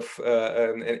kind of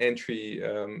an entry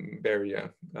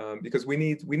barrier, because we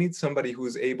need somebody who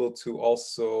is able to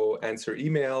also answer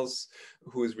emails,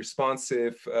 who is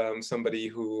responsive, somebody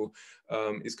who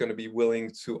is going to be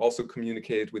willing to also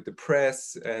communicate with the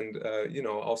press, and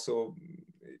also,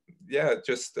 yeah,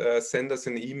 just send us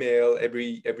an email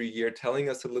every year telling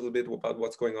us a little bit about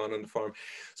what's going on the farm.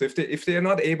 So if they are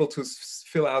not able to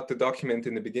fill out the document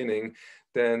in the beginning,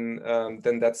 then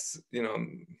that's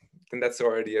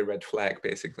already a red flag,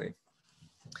 basically.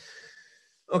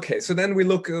 Okay, so then we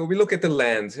look at the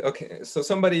land. Okay, so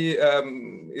somebody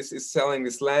is selling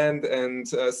this land, and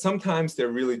sometimes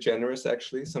they're really generous.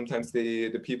 Actually, sometimes the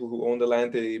people who own the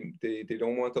land, they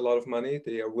don't want a lot of money.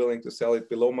 They are willing to sell it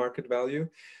below market value.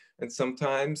 And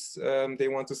sometimes they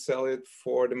want to sell it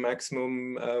for the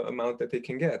maximum amount that they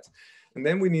can get. And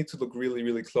then we need to look really,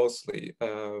 really closely.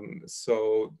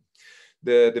 So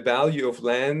the value of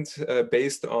land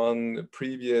based on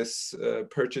previous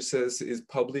purchases is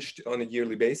published on a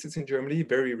yearly basis in Germany,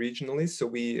 very regionally. So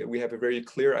we have a very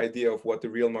clear idea of what the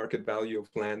real market value of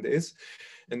land is.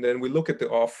 And then we look at the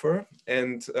offer,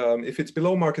 and if it's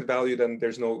below market value, then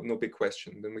there's no big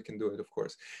question. Then we can do it, of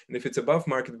course. And if it's above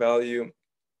market value,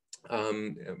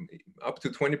 up to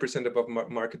 20% above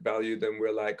market value, then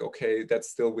we're like, okay, that's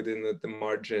still within the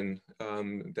margin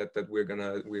that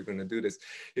we're gonna do this.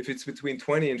 If it's between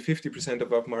 20 and 50%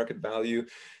 above market value,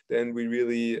 then we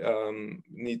really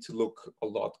need to look a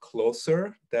lot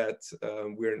closer. That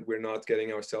we're not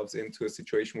getting ourselves into a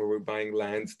situation where we're buying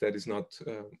land that is not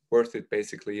worth it,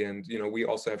 basically. And we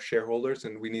also have shareholders,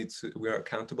 and we are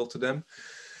accountable to them.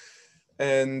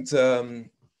 And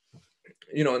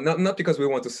not because we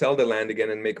want to sell the land again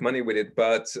and make money with it,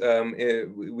 but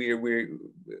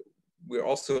we're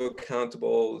also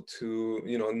accountable to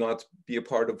not be a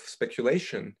part of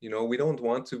speculation. We don't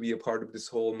want to be a part of this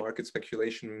whole market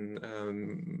speculation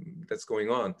that's going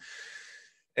on.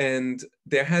 And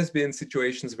there has been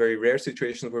situations, very rare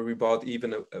situations, where we bought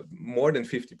even more than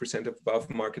 50% above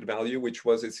market value, which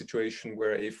was a situation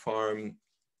where a farm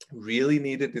really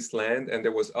needed this land, and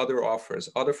there was other offers.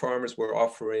 Other farmers were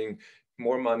offering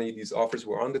more money. These offers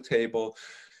were on the table.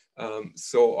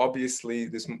 So obviously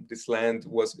this land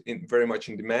was very much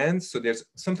in demand. So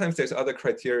sometimes there's other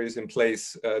criteria in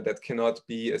place that cannot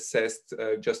be assessed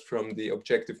just from the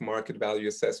objective market value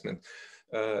assessment.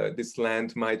 This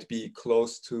land might be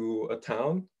close to a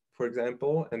town, for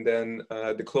example, and then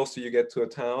the closer you get to a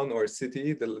town or a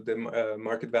city, the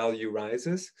market value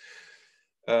rises.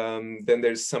 Then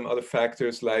there's some other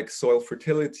factors like soil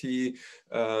fertility,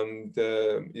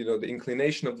 the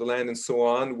inclination of the land, and so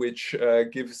on, which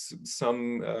gives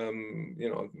some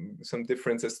some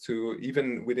difference as to,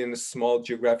 even within a small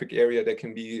geographic area, there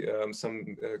can be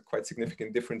some quite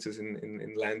significant differences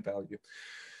in land value.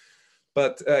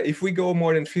 But if we go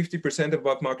more than 50%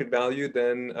 above market value,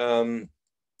 then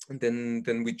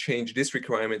we change this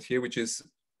requirement here, which is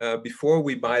before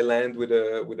we buy land with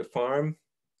a farm.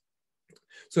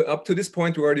 So up to this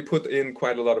point, we already put in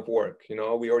quite a lot of work. We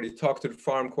already talked to the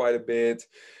farm quite a bit.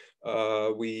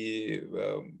 We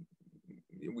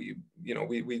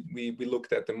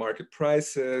looked at the market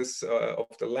prices of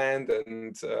the land,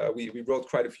 and we wrote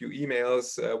quite a few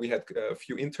emails. We had a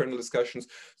few internal discussions.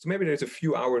 So maybe there's a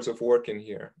few hours of work in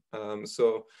here.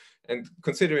 And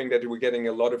considering that we're getting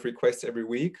a lot of requests every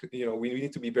week, we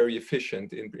need to be very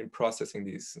efficient in processing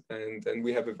these. And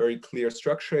we have a very clear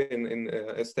structure in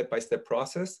a step-by-step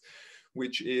process,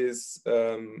 which is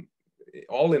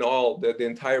all in all, the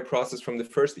entire process, from the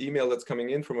first email that's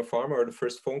coming in from a farmer or the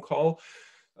first phone call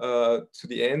to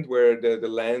the end where the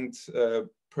land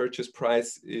purchase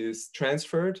price is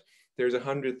transferred. There's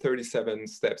 137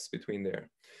 steps between there.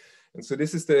 And so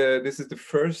this is the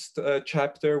first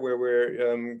chapter where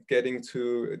we're getting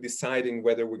to deciding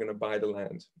whether we're going to buy the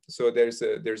land. So there's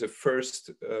a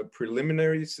first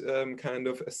preliminary kind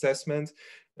of assessment,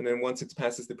 and then once it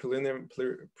passes the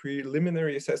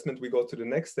preliminary assessment, we go to the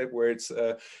next step, where it's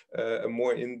a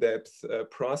more in-depth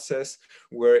process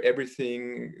where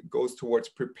everything goes towards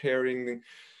preparing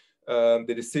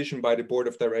the decision by the board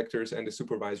of directors and the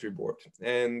supervisory board.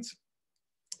 And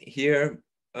here,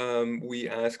 we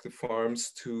ask the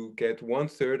farms to get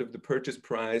 1/3 of the purchase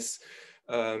price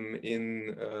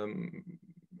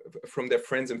from their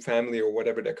friends and family or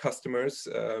whatever, their customers.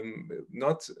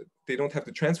 They don't have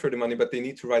to transfer the money, but they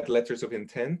need to write letters of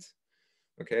intent.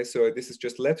 Okay, so this is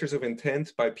just letters of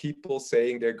intent by people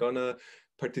saying they're gonna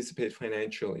participate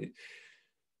financially.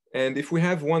 And if we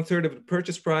have 1/3 of the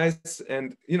purchase price,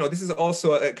 and this is also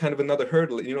a kind of another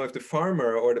hurdle. If the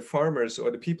farmer or the farmers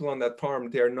or the people on that farm,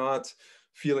 they are not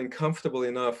feeling comfortable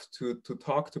enough to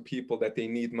talk to people that they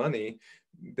need money,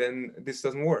 then this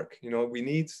doesn't work. We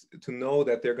need to know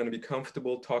that they're going to be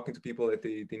comfortable talking to people that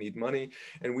they need money,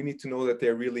 and we need to know that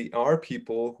there really are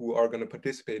people who are going to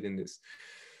participate in this.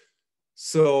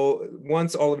 So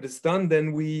once all of this is done,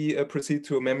 then we proceed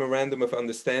to a memorandum of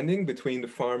understanding between the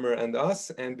farmer and us,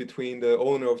 and between the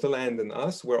owner of the land and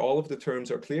us, where all of the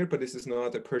terms are clear, but this is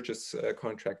not a purchase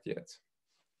contract yet.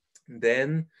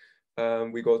 Then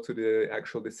we go to the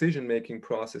actual decision-making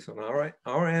process on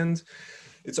our end.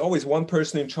 It's always one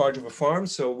person in charge of a farm.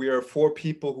 So we are 4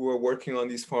 people who are working on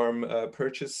these farm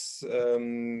purchase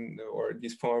or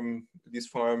these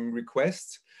farm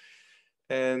requests.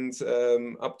 And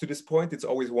up to this point, it's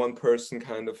always one person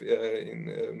kind of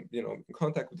in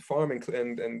contact with the farm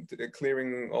and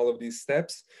clearing all of these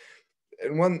steps.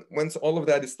 And once all of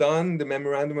that is done, the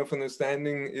memorandum of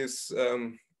understanding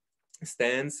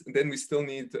stands. Then we still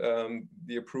need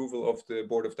the approval of the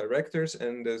board of directors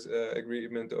and the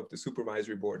agreement of the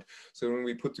supervisory board. So when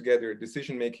we put together a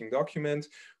decision-making document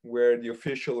where the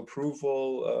official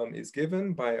approval is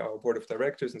given by our board of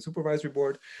directors and supervisory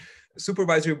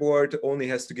board only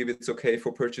has to give its okay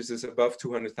for purchases above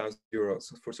 200,000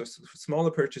 euros. For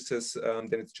smaller purchases,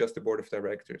 then it's just the board of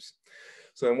directors.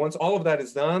 So, and once all of that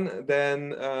is done,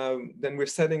 then we're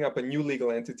setting up a new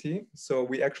legal entity. So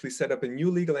we actually set up a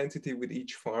new legal entity with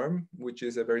each farm, which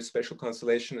is a very special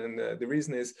constellation. And the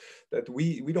reason is that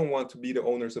we don't want to be the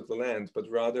owners of the land, but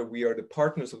rather we are the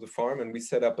partners of the farm, and we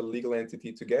set up a legal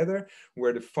entity together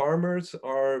where the farmers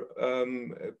are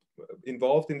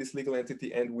involved in this legal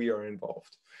entity and we are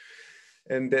involved.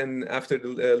 And then after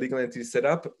the legal entity is set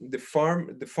up, the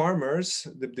farmers,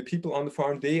 the people on the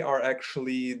farm, they are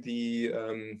actually the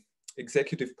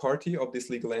executive party of this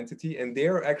legal entity, and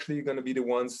they're actually going to be the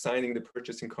ones signing the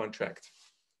purchasing contract.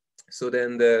 So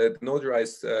then the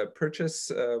notarized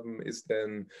purchase is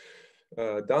then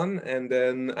done, and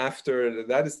then after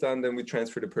that is done, then we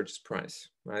transfer the purchase price,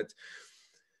 right?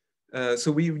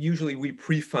 So we usually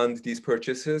pre-fund these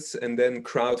purchases and then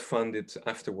crowd-fund it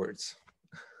afterwards.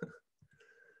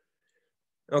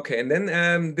 Okay, and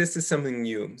then this is something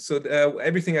new. So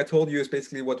everything I told you is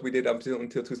basically what we did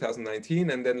until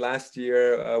 2019. And then last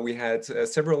year we had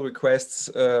several requests,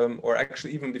 or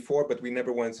actually even before, but we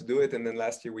never wanted to do it. And then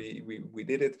last year we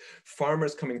did it.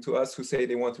 Farmers coming to us who say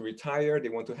they want to retire, they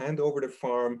want to hand over the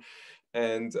farm,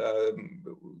 and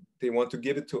they want to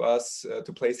give it to us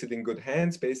to place it in good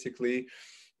hands, basically.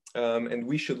 And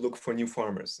we should look for new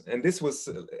farmers. And this was,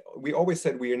 we always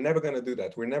said we are never going to do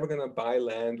that. We're never going to buy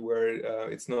land where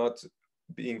it's not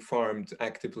being farmed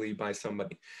actively by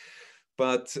somebody.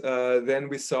 But then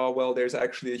we saw, well, there's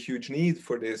actually a huge need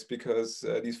for this because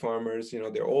these farmers, you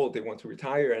know, they're old, they want to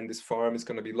retire, and this farm is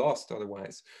going to be lost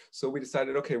otherwise. So we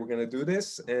decided, okay, we're going to do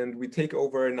this, and we take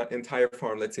over an entire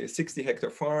farm, let's say a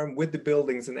 60-hectare farm with the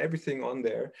buildings and everything on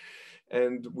there.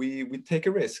 And we take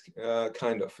a risk,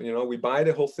 kind of, you know, we buy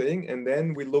the whole thing, and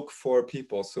then we look for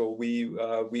people. So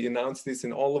we announced this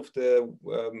in all of the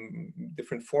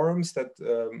different forums that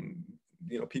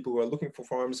you know, people who are looking for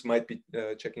farms might be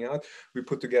checking out. We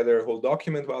put together a whole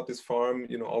document about this farm,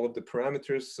 you know, all of the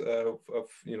parameters of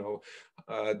you know,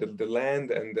 the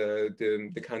land and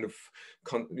the kind of,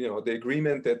 you know, the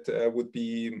agreement that would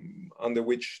be under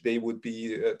which they would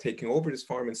be taking over this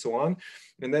farm and so on.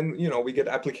 And then, you know, we get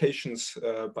applications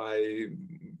by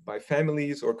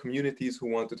families or communities who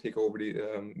want to take over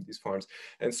these farms.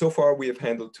 And so far we have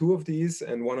handled 2 of these,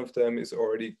 and one of them is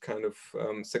already kind of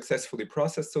successfully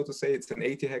processed, so to say. It's an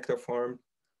 80-hectare farm,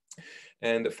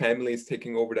 and a family is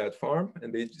taking over that farm,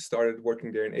 and they started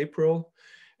working there in April.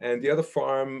 And the other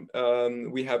farm,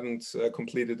 we haven't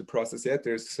completed the process yet.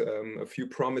 There's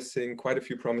quite a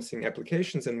few promising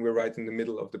applications, and we're right in the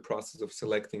middle of the process of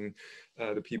selecting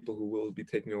the people who will be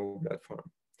taking over that farm.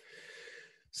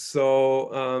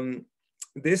 So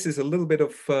this is a little bit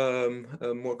of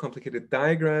a more complicated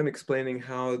diagram explaining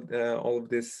how all of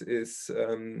this is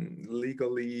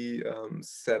legally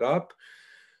set up.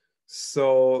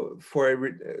 So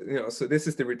so this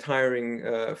is the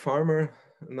retiring farmer,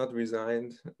 not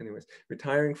resigned, anyways,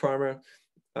 retiring farmer.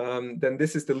 Then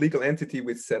this is the legal entity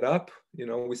we set up. You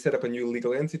know, we set up a new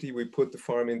legal entity. We put the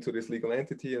farm into this legal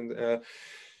entity, and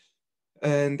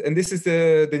this is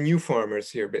the new farmers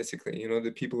here, basically. You know,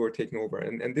 the people who are taking over,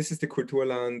 and this is the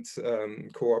Kulturland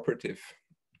cooperative,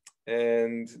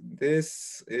 and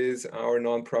this is our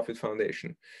nonprofit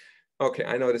foundation. Okay,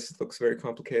 I know this looks very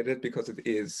complicated because it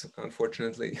is,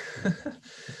 unfortunately.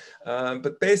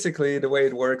 But basically, the way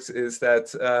it works is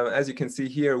that, as you can see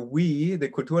here, we, the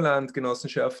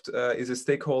Kulturland-Genossenschaft, is a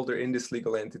stakeholder in this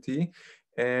legal entity,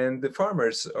 and the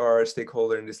farmers are a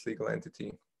stakeholder in this legal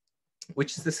entity,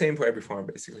 which is the same for every farm,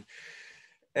 basically.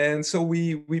 And so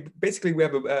we basically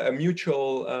have a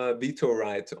mutual veto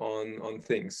right on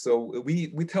things. So we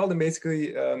tell them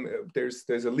basically there's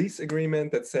a lease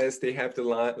agreement that says they have the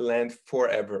land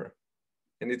forever,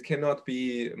 and it cannot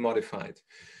be modified.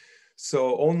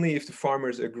 So only if the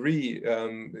farmers agree,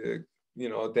 you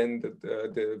know, then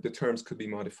the terms could be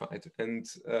modified. And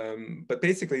but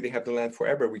basically they have the land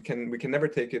forever. We can never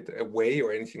take it away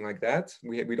or anything like that.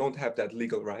 We don't have that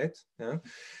legal right. Yeah?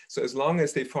 So as long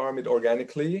as they farm it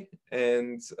organically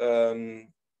and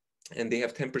they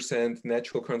have 10%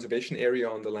 natural conservation area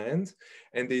on the land,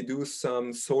 and they do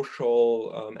some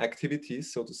social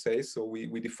activities, so to say. So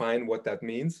we define what that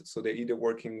means. So they're either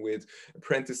working with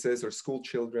apprentices or school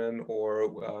children,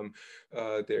 or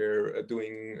they're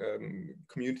doing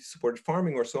community supported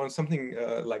farming or so on, something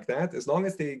like that. As long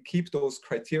as they keep those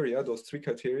criteria, those 3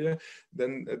 criteria,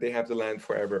 then they have the land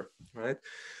forever, right?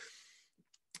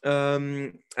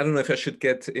 I don't know if I should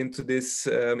get into this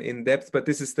in depth, but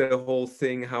this is the whole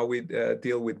thing, how we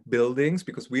deal with buildings,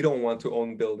 because we don't want to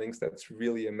own buildings. That's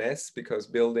really a mess, because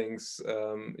buildings,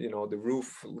 you know, the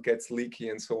roof gets leaky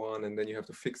and so on, and then you have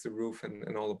to fix the roof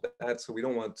and all of that. So we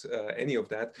don't want any of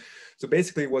that. So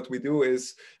basically what we do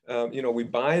is, you know, we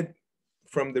buy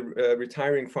from the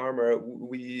retiring farmer,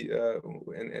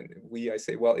 I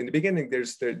say, well, in the beginning,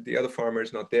 there's the other farmer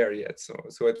is not there yet.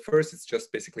 So at first, it's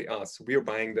just basically us. We're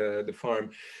buying the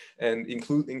farm, and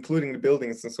including the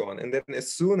buildings and so on. And then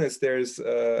as soon as there's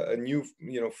a new,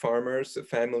 you know, farmers, a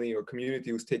family or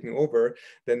community who's taking over,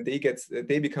 then they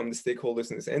become the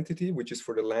stakeholders in this entity, which is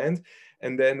for the land.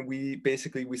 And then we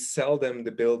sell them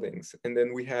the buildings. And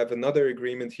then we have another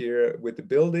agreement here with the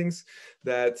buildings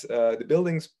that the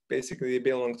buildings basically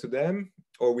belong to them,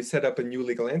 or we set up a new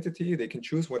legal entity. They can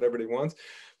choose whatever they want,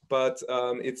 but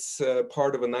it's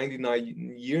part of a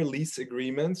 99-year lease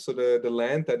agreement. So the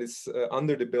land that is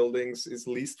under the buildings is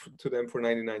leased to them for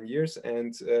 99 years.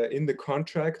 And in the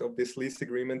contract of this lease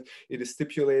agreement, it is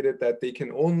stipulated that they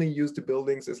can only use the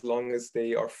buildings as long as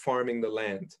they are farming the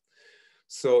land.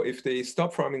 So if they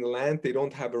stop farming the land, they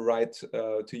don't have a right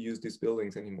to use these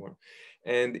buildings anymore.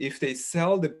 And if they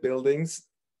sell the buildings,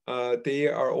 they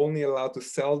are only allowed to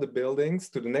sell the buildings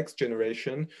to the next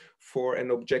generation for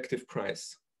an objective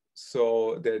price.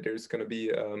 So there's going to be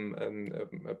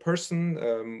a person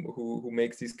who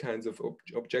makes these kinds of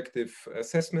objective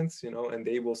assessments, you know, and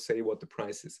they will say what the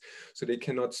price is. So they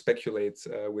cannot speculate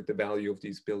with the value of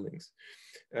these buildings,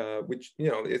 which,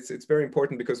 you know, it's very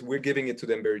important because we're giving it to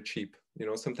them very cheap. You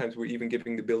know, sometimes we're even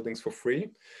giving the buildings for free.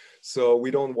 So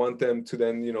we don't want them to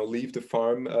then, you know, leave the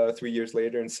farm 3 years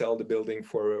later and sell the building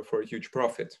for a huge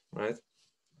profit, right?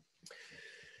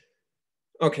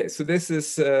 Okay, so this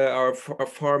is our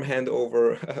farm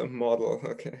handover model.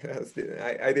 Okay,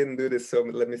 I didn't do this, so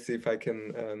let me see if I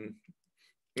can.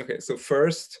 Okay, so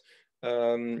first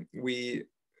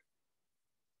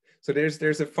so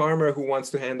there's a farmer who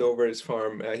wants to hand over his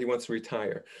farm. He wants to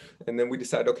retire, and then we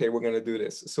decide, okay, we're going to do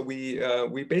this. So we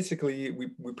basically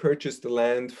purchase the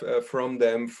land from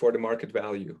them for the market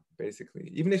value,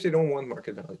 basically, even if they don't want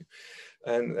market value,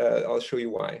 and I'll show you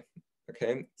why.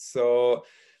 Okay, so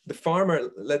the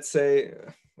farmer, let's say,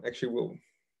 actually,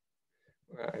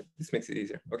 this makes it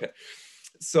easier. Okay,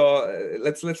 so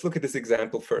let's look at this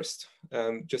example first,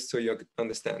 just so you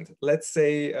understand. Let's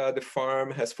say the farm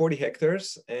has 40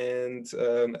 hectares, and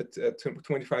at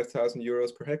 25,000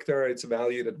 euros per hectare, it's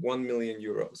valued at 1 million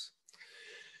euros.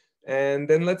 And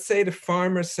then let's say the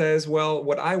farmer says, well,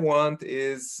 what I want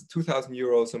is 2,000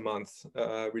 euros a month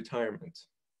retirement.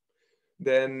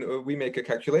 Then we make a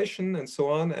calculation and so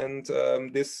on, and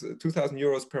this 2,000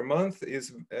 euros per month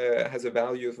has a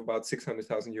value of about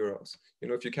 600,000 euros. You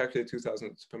know, if you calculate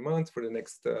 2,000 per month for the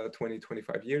next 20,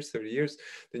 25 years, 30 years,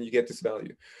 then you get this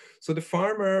value. So the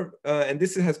farmer, and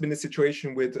this has been a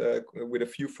situation with a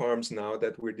few farms now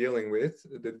that we're dealing with,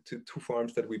 the two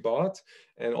farms that we bought,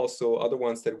 and also other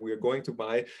ones that we're going to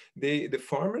buy. The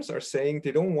farmers are saying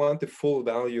they don't want the full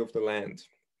value of the land.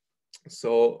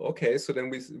 So, okay, so then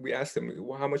we ask them,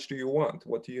 well, how much do you want?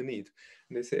 What do you need?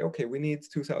 And they say, okay, we need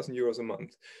 2,000 euros a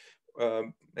month,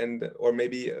 or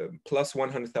maybe plus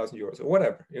 100,000 euros or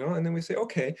whatever, you know. And then we say,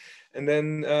 okay, and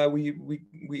then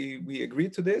we agree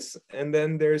to this, and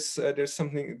then there's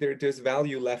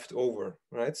value left over,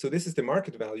 right? So this is the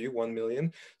market value, 1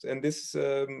 million, and this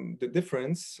the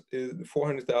difference is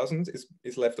 400,000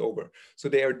 is left over. So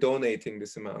they are donating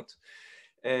this amount.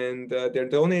 And they're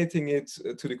donating it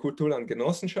to the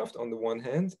Kulturland-Genossenschaft on the one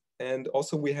hand, and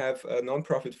also we have a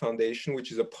non-profit foundation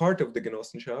which is a part of the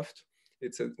Genossenschaft.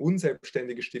 It's an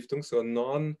unselbstständige Stiftung, so a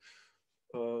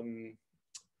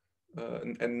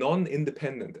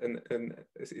non-independent, and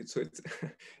so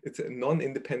it's a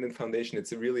non-independent foundation.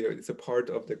 It's a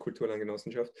part of the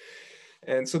Kulturland-Genossenschaft,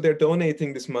 and so they're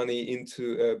donating this money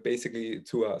into basically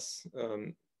to us.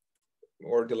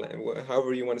 Or the land,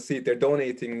 however you want to see it, they're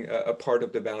donating a part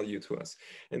of the value to us.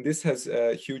 And this has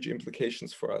huge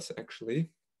implications for us,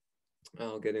 actually.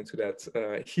 I'll get into that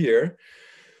here.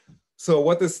 So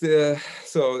what does the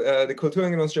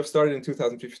Kulturland-Genossenschaft started in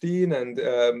 2015, and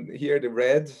here the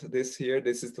red, this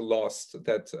is the loss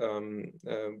that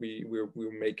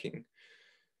we're making.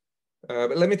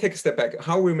 But let me take a step back.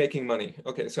 How are we making money?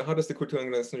 Okay, so how does the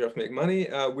Kulturland-Genossenschaft make money?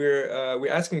 We're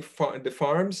asking the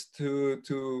farms to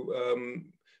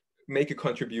make a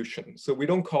contribution. So we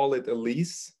don't call it a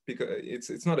lease because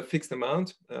it's not a fixed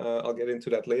amount. I'll get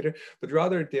into that later. But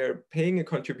rather they're paying a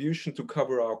contribution to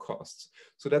cover our costs.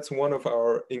 So that's one of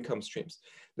our income streams.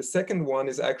 The second one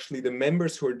is actually the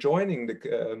members who are joining the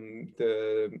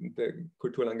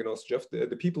Kulturland-Genossenschaft,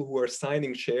 the people who are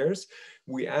signing shares.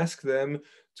 We ask them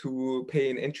to pay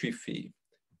an entry fee.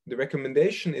 The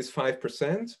recommendation is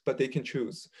 5%, but they can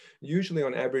choose. Usually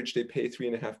on average, they pay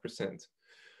 3.5%.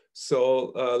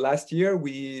 So last year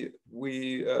we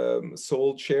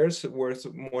sold shares worth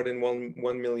more than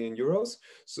 1 million euros,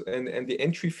 so, and the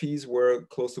entry fees were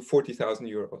close to 40,000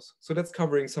 euros. So that's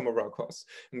covering some of our costs,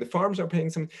 and the farms are paying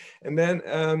some. And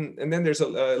then there's a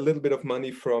little bit of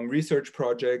money from research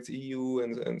projects, EU,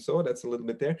 and so that's a little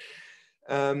bit there.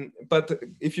 But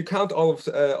if you count all of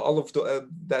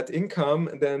that income,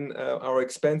 then our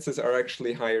expenses are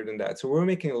actually higher than that. So we're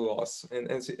making a loss,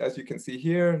 and as you can see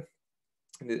here,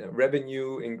 the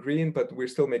revenue in green, but we're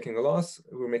still making a loss.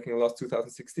 We're making a loss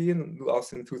 2016,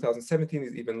 loss in 2017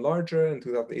 is even larger, and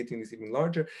 2018 is even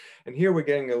larger. And here we're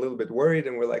getting a little bit worried,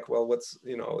 and we're like, well,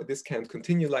 this can't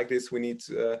continue like this. We need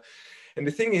to, and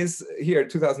the thing is, here,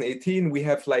 2018, we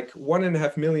have like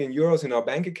 1.5 million euros in our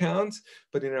bank account,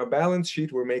 but in our balance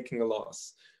sheet, we're making a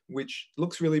loss, which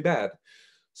looks really bad.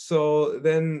 So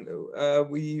then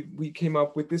we came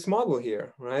up with this model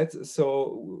here, right?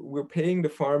 So we're paying the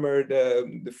farmer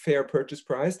the fair purchase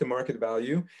price, the market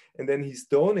value, and then he's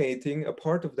donating a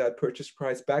part of that purchase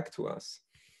price back to us.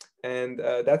 And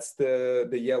that's the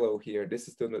yellow here. This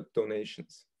is the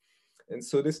donations. And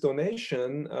so this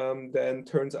donation then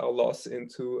turns our loss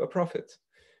into a profit.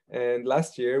 And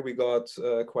last year we got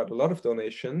quite a lot of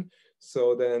donation.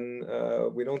 So then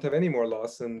we don't have any more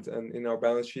loss, and in our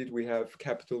balance sheet we have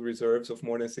capital reserves of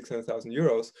more than 600,000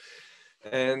 euros.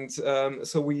 And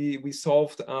so we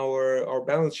solved our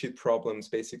balance sheet problems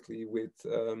basically with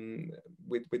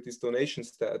these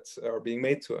donations that are being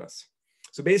made to us.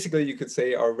 So basically you could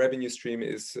say our revenue stream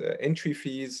is entry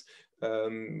fees,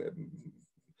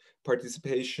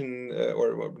 participation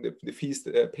or the fees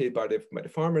paid by the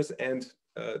farmers, and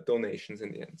donations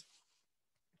in the end.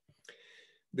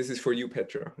 This is for you,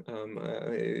 Petra.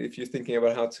 If you're thinking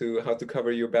about how to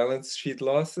cover your balance sheet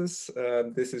losses,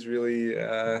 this is really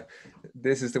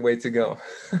this is the way to go.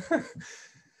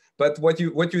 But what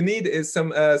you need is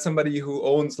somebody who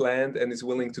owns land and is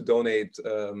willing to donate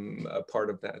a part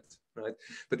of that, right?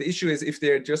 But the issue is if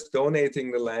they're just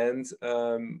donating the land,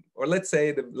 or let's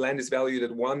say the land is valued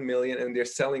at 1 million and they're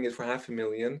selling it for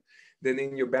 500,000, then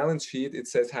in your balance sheet it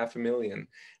says 500,000,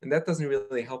 and that doesn't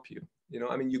really help you. You know,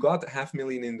 I mean, you got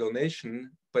 500,000 in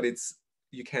donation, but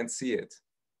you can't see it.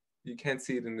 You can't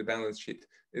see it in the balance sheet.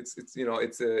 It's you know,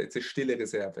 it's a stille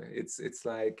Reserve. It's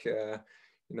like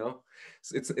you know,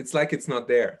 it's like it's not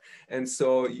there. And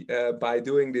so by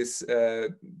doing this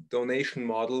donation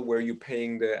model where you're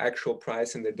paying the actual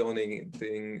price and they're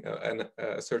donating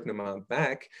a certain amount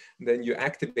back, then you're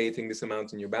activating this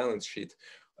amount in your balance sheet,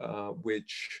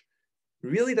 which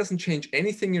really doesn't change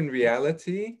anything in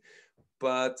reality,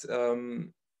 but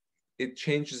it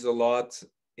changes a lot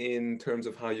in terms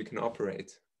of how you can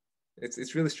operate.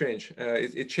 It's really strange.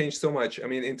 It changed so much. I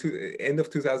mean, end of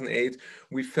 2008,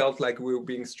 we felt like we were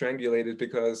being strangulated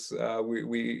because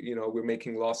we're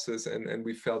making losses, and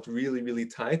we felt really, really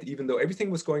tight. Even though everything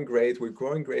was going great, we're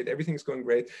growing great, everything's going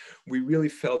great, we really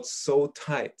felt so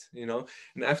tight, you know.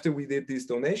 And after we did these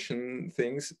donation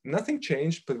things, nothing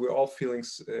changed, but we're all feeling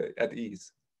at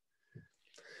ease.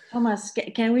 Thomas,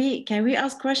 can we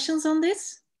ask questions on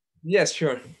this? Yes,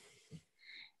 sure.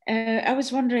 I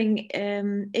was wondering,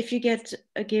 if you get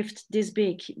a gift this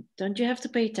big, don't you have to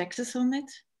pay taxes on it?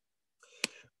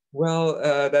 Well,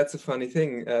 that's a funny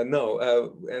thing. No,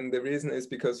 and the reason is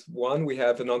because, one, we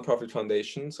have a nonprofit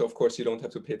foundation, so of course you don't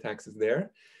have to pay taxes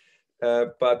there.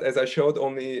 But as I showed,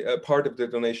 only a part of the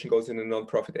donation goes in a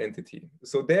nonprofit entity.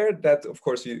 So there, that of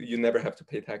course you never have to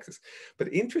pay taxes.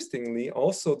 But interestingly,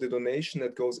 also the donation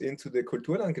that goes into the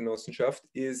Kulturland-Genossenschaft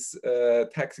is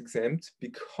tax exempt,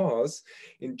 because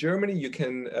in Germany you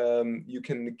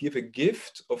can give a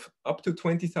gift of up to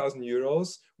 20,000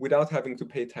 euros without having to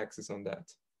pay taxes on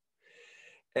that.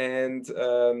 And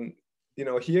you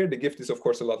know, here the gift is of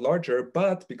course a lot larger,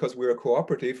 but because we're a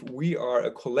cooperative, we are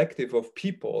a collective of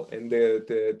people, and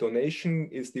the donation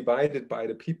is divided by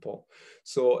the people.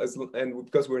 So and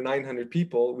because we're 900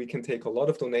 people, we can take a lot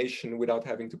of donation without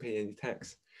having to pay any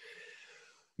tax.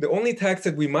 The only tax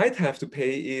that we might have to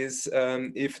pay is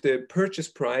if the purchase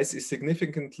price is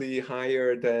significantly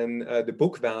higher than the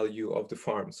book value of the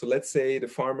farm. So let's say the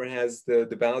farmer has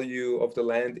the value of the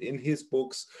land in his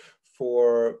books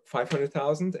for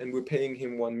 500,000 and we're paying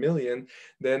him 1 million,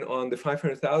 then on the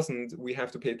 500,000 we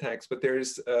have to pay tax. But there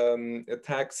is a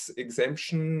tax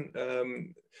exemption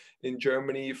in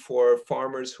Germany for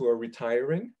farmers who are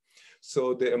retiring.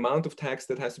 So the amount of tax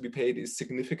that has to be paid is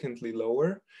significantly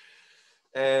lower.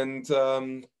 And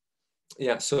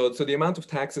yeah, so the amount of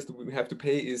taxes that we have to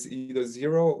pay is either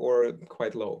zero or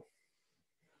quite low.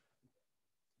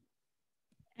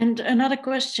 And another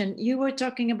question, you were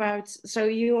talking about, so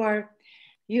you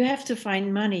have to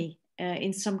find money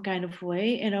in some kind of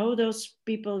way, and all those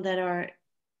people that are,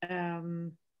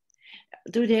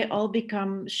 do they all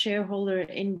become shareholder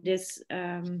in this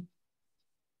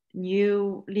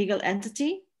new legal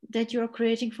entity that you are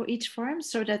creating for each farm,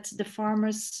 so that the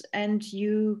farmers and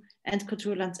you and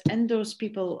Kulturland and those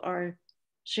people are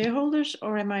shareholders,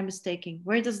 or am I mistaken?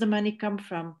 Where does the money come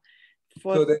from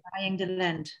for buying the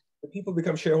land? The people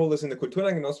become shareholders in the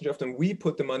Kulturland-Genossenschaft, and we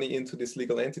put the money into this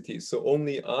legal entity. So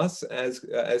only us as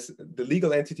the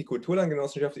legal entity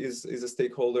Kulturland-Genossenschaft is a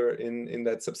stakeholder in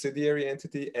that subsidiary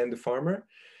entity, and the farmer.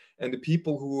 And the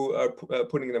people who are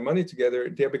putting their money together,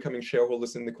 they're becoming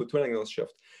shareholders in the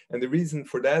Kulturland-Genossenschaft. And the reason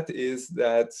for that is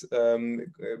that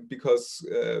because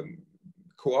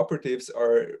cooperatives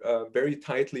are very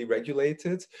tightly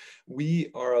regulated,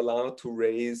 we are allowed to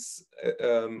raise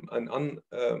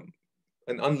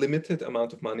an unlimited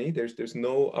amount of money. There's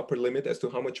no upper limit as to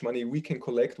how much money we can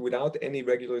collect without any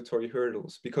regulatory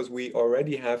hurdles, because we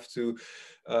already have to,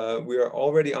 we are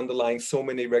already underlying so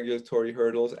many regulatory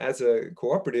hurdles as a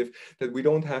cooperative that we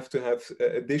don't have to have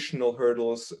additional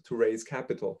hurdles to raise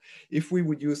capital. If we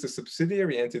would use the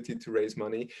subsidiary entity to raise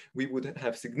money, we would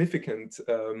have significant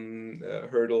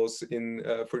hurdles in,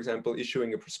 for example,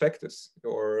 issuing a prospectus,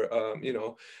 or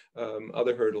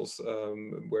other hurdles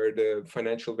where the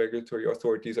financial regulatory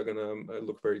authorities are going to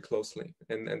look very closely,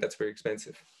 and that's very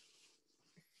expensive.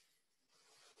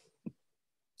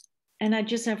 And I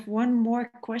just have one more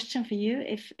question for you,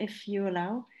 if you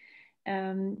allow.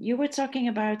 You were talking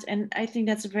about, and I think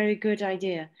that's a very good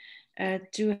idea,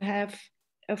 to have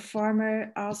a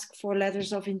farmer ask for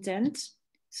letters of intent,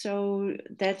 so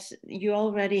that you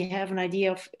already have an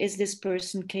idea of, is this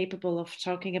person capable of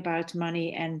talking about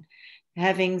money and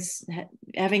having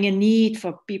a need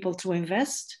for people to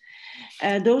invest.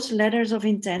 Those letters of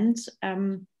intent,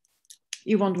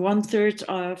 you want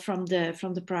 1/3 from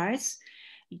the price.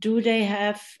 Do they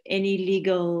have any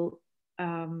legal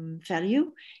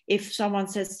value? If someone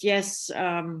says, yes,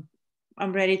 I'm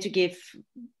ready to give,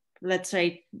 let's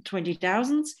say,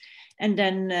 20,000, and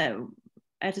then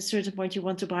at a certain point you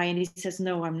want to buy and he says,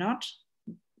 no, I'm not.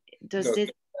 Does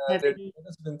this have any...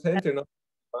 letters of intent are not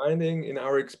binding. In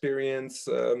our experience,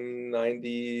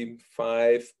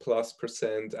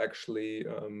 95+% actually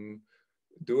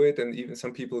do it, and even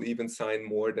some people even sign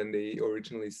more than they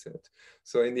originally said.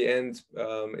 So in the end,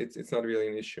 it's not really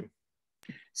an issue.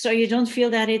 So you don't feel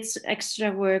that it's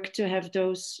extra work to have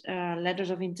those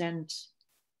letters of intent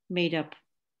made up?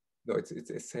 No, it's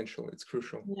essential. It's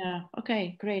crucial. Yeah.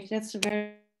 Okay. Great. That's a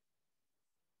very...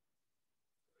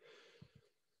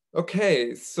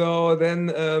 Okay, so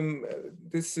then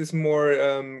this is more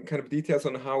kind of details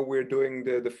on how we're doing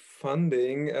the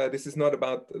funding. This is not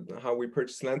about how we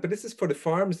purchase land, but this is for the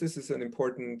farms. This is an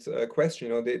important question.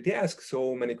 You know, they ask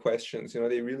so many questions. You know,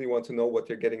 they really want to know what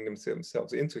they're getting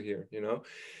themselves into here. You know,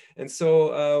 and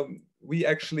so we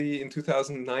actually in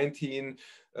 2019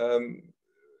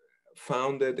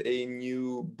 founded a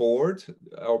new board,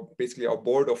 basically our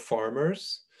board of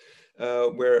farmers.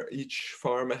 Where each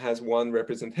farm has one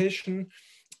representation,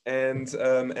 and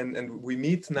we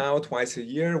meet now twice a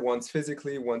year, once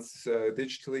physically, once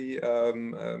digitally.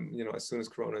 You know, as soon as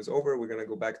Corona is over, we're going to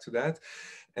go back to that,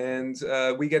 and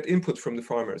we get input from the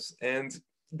farmers. And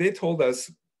they told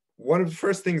us, one of the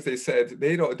first things they said,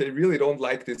 they really don't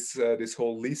like this this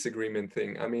whole lease agreement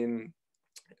thing. I mean,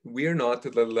 we're not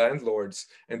the landlords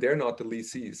and they're not the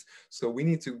lessees, so we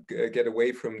need to get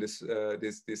away from this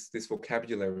this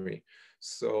vocabulary.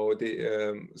 So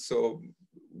so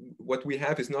what we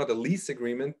have is not a lease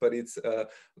agreement, but it's a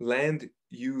land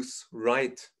use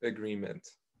right agreement.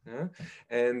 Yeah?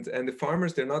 And the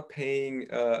farmers, they're not paying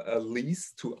a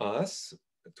lease to us,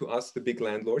 the big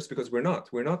landlords, because we're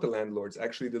not the landlords.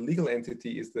 Actually, the legal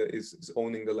entity is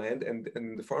owning the land, and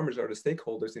the farmers are the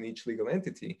stakeholders in each legal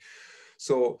entity.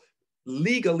 So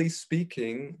legally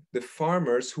speaking, the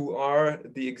farmers, who are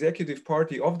the executive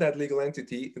party of that legal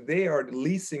entity, they are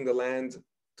leasing the land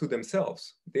to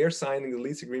themselves. They're signing the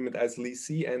lease agreement as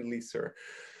lessee and leaser.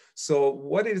 So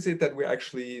what is it that we're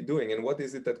actually doing, and what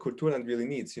is it that Kulturland really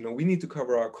needs? You know, we need to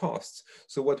cover our costs.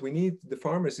 So what we need the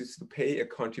farmers is to pay a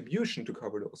contribution to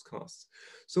cover those costs.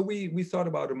 So we thought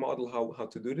about a model how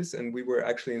to do this, and we were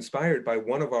actually inspired by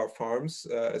one of our farms,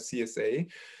 a CSA,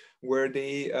 where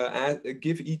they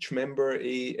give each member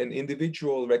an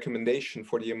individual recommendation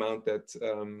for the amount that,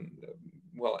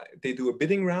 well, they do a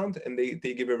bidding round and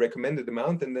they give a recommended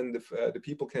amount, and then the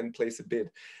people can place a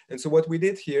bid. And so what we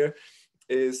did here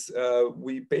is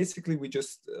we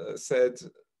just said,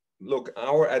 look,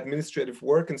 our administrative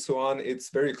work and so on, it's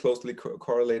very closely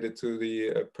correlated to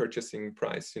the purchasing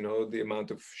price, you know, the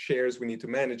amount of shares we need to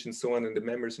manage and so on, and the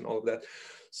members and all of that.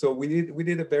 So we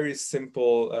did a very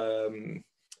simple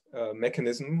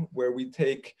mechanism where we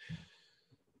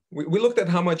looked at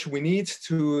how much we need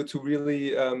to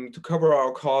really to cover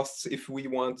our costs if we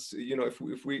want, you know, if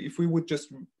we would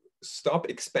just stop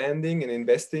expanding and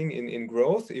investing in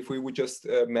growth, if we would just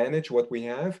manage what we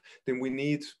have, then we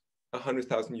need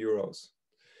 100,000 euros.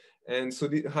 And so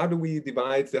how do we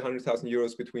divide the 100,000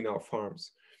 euros between our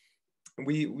farms?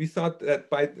 We thought that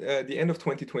by the end of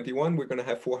 2021, we're going to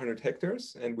have 400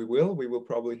 hectares, and we will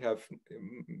probably have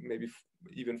maybe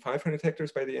even 500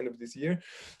 hectares by the end of this year.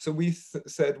 So we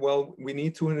said, well, we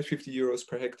need 250 euros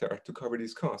per hectare to cover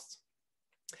these costs.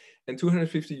 And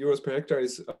 250 euros per hectare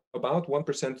is about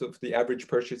 1% of the average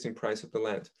purchasing price of the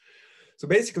land. So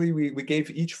basically, we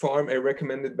gave each farm a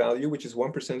recommended value, which is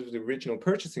 1% of the original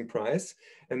purchasing price,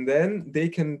 and then they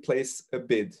can place a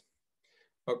bid.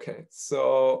 Okay,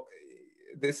 so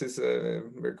this is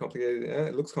very complicated.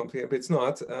 It looks complicated, but it's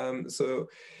not. So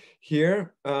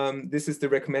here, this is the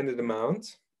recommended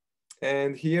amount.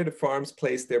 And here the farms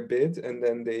place their bid and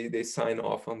then they sign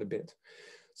off on the bid.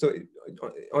 So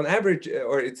on average,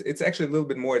 or it's actually a little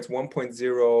bit more, it's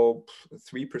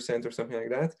 1.03% or something like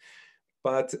that.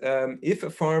 But if a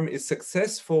farm is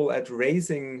successful at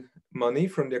raising money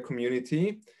from their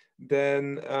community,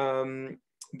 then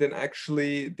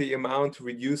actually the amount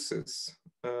reduces.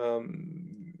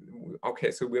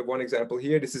 Okay, so we have one example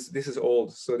here. This is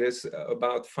old. So there's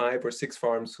about 5 or 6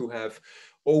 farms who have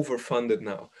overfunded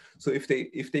now. So if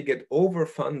they get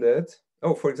overfunded,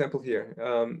 oh, for example here,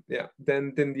 yeah,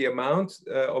 then the amount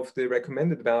of the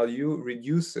recommended value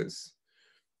reduces.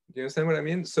 Do you understand what I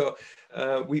mean? So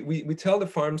we tell the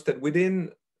farms that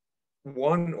within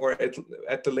 1 or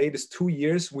at the latest 2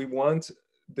 years, we want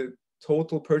the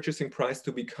total purchasing price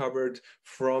to be covered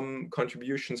from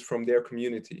contributions from their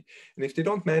community. And if they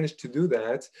don't manage to do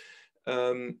that,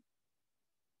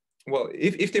 well,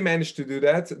 if they manage to do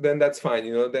that, then that's fine,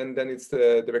 you know, then it's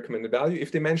the recommended value.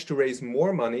 If they manage to raise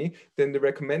more money, then the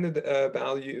recommended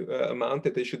value amount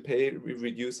that they should pay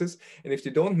reduces. And if they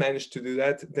don't manage to do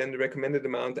that, then the recommended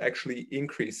amount actually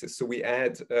increases. So we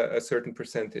add a certain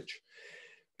percentage.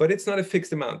 But it's not a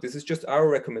fixed amount. This is just our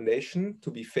recommendation,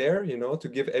 to be fair, you know, to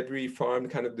give every farm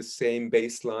kind of the same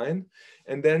baseline.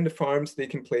 And then the farms, they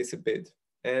can place a bid.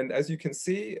 And as you can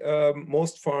see,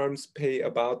 most farms pay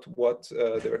about what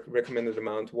the recommended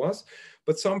amount was.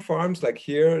 But some farms, like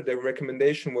here, the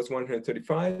recommendation was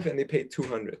 135 and they paid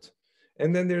 200.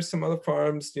 And then there's some other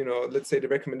farms, you know, let's say the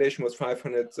recommendation was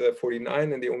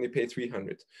 549 and they only pay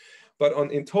 300. But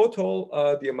in total,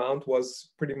 the amount was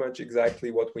pretty much exactly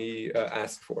what we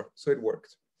asked for. So it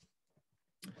worked.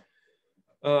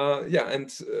 Yeah,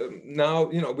 and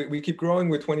now, you know, we keep growing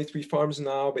with 23 farms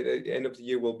now, but at the end of the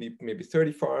year will be maybe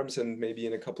 30 farms, and maybe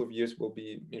in a couple of years will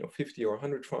be, you know, 50 or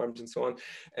 100 farms and so on.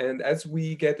 And as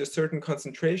we get a certain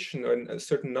concentration and a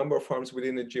certain number of farms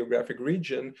within a geographic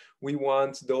region, we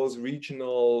want those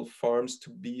regional farms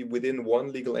to be within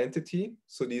one legal entity.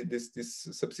 So this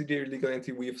subsidiary legal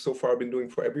entity we've so far been doing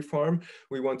for every farm,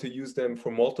 we want to use them for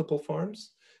multiple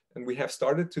farms. And we have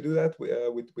started to do that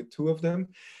with 2 of them.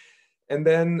 And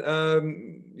then,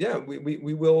 yeah,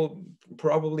 we will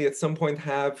probably at some point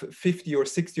have 50 or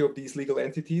 60 of these legal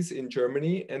entities in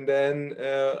Germany. And then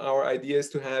our idea is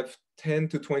to have 10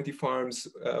 to 20 farms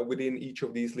within each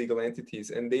of these legal entities.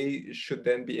 And they should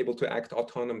then be able to act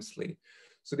autonomously.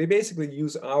 So they basically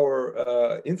use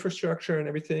our infrastructure and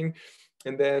everything.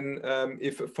 And then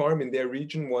if a farm in their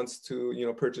region wants to, you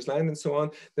know, purchase land and so on,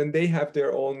 then they have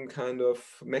their own kind of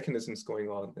mechanisms going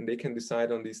on, and they can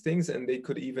decide on these things, and they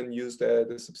could even use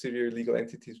the subsidiary legal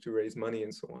entities to raise money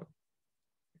and so on.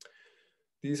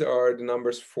 These are the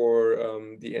numbers for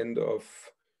the end of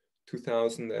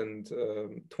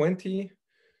 2020.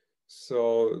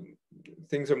 So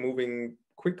things are moving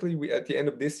quickly. At the end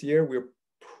of this year, we're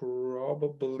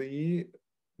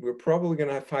probably going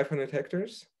to have 500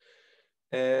 hectares.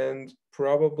 And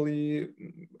probably,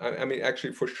 I mean,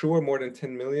 actually for sure more than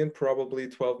 10 million, probably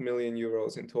 12 million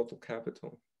euros in total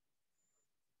capital.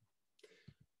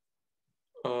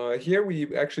 Here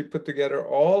we actually put together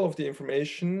all of the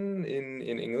information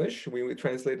in English. We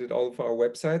translated all of our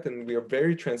website, and we are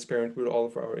very transparent with all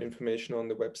of our information on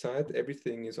the website.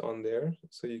 Everything is on there,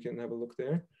 so you can have a look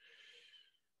there.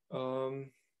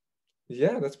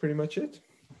 Yeah, that's pretty much it.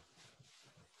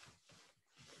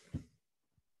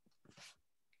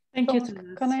 Thank you,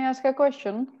 Thomas. Can I ask a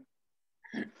question?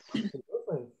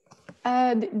 Absolutely.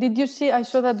 Did you see, I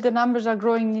saw that the numbers are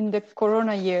growing in the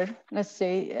Corona year, let's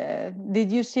say.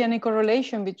 Did you see any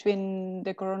correlation between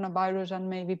the coronavirus and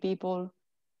maybe people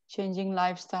changing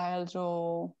lifestyles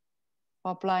or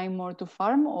applying more to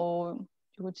farm, or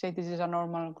you would say this is a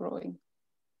normal growing?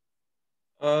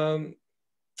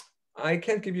 I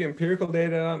can't give you empirical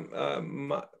data.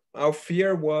 Our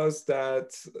fear was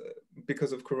that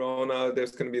because of Corona,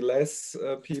 there's going to be less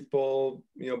people,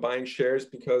 you know, buying shares,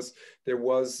 because there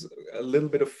was a little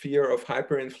bit of fear of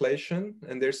hyperinflation,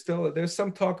 and there's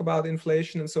some talk about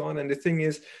inflation and so on. And the thing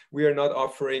is, we are not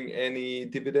offering any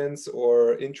dividends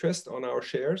or interest on our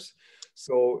shares.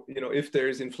 So, you know, if there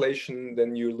is inflation,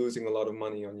 then you're losing a lot of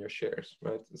money on your shares,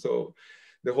 right? So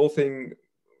the whole thing.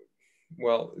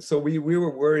 Well, so we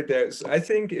were worried that, so I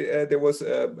think there was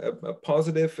a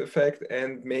positive effect,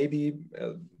 and maybe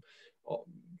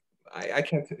I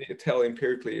can't tell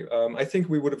empirically. I think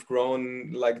we would have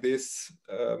grown like this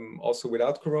also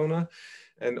without Corona,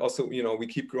 and also, you know, we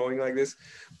keep growing like this.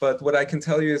 But what I can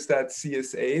tell you is that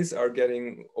CSAs are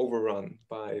getting overrun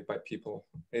by people.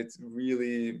 It's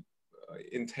really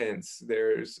intense.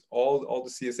 There's all the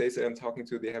CSAs that I'm talking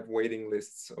to, they have waiting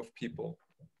lists of people.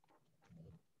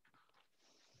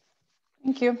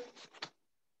 Thank you.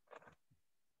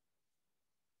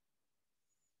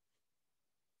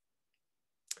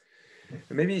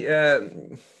 Maybe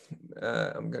I'm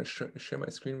going to share my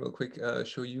screen real quick,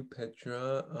 show you,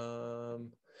 Petra.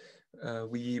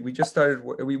 We just started,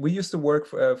 we used to work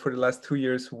for the last 2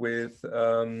 years with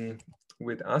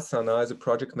Asana as a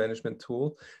project management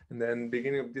tool. And then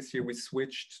beginning of this year, we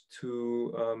switched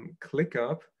to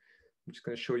ClickUp. I'm just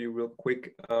going to show you real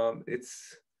quick.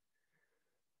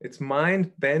 It's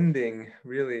mind-bending,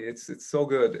 really. It's so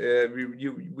good.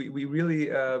 We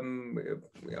really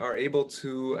are able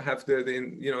to have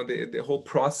the whole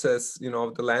process,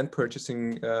 of the land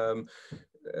purchasing and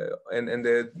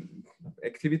the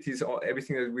activities,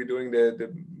 everything that we're doing,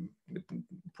 the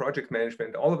project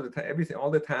management, all of the everything,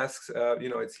 all the tasks.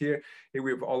 It's here. Here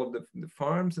we have all of the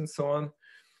farms and so on,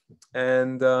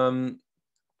 and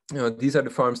these are the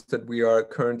farms that we are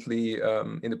currently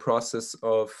in the process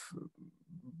of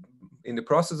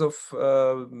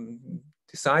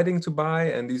deciding to buy,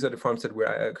 and these are the farms that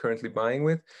we're currently buying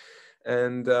with.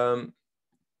 And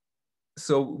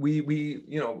so we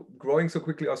growing so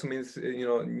quickly also means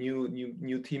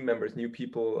new team members, new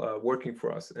people working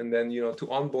for us, and then to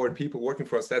onboard people working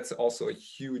for us, that's also a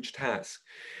huge task.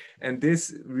 And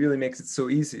this really makes it so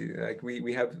easy. Like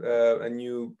we have a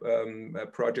new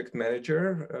project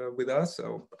manager with us.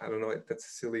 So I don't know, that's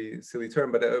a silly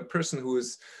term, but a person who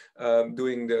is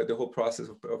doing the whole process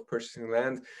of purchasing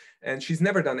land. And she's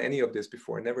never done any of this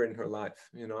before, never in her life,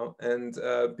 And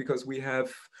because we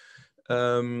have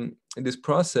this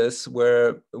process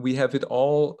where we have it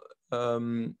all,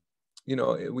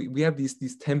 we have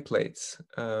these templates.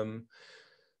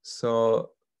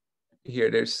 So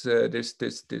here, there's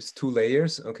 2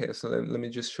 layers. Okay, so let me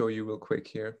just show you real quick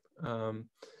here.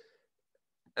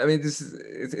 I mean,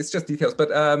 it's just details,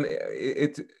 but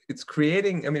it's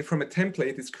creating. I mean, from a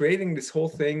template, it's creating this whole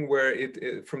thing where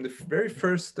it from the very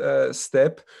first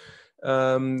step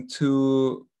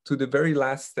to the very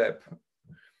last step.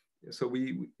 So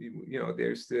we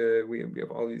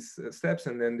have all these steps,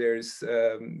 and then there's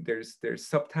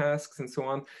subtasks and so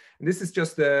on. And this is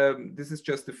just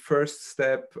the first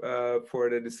step for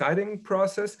the deciding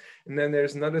process, and then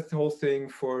there's another whole thing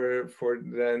for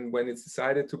then when it's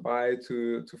decided to buy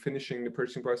to finishing the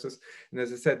purchasing process. And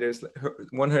as I said, there's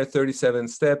 137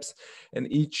 steps, and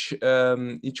each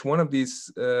one of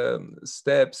these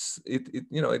steps,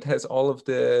 it has all of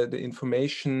the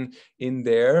information in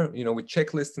there, with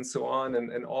checklists and so on,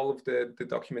 and all of the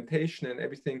documentation and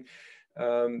everything,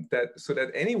 so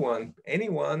that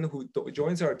anyone who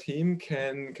joins our team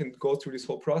can go through this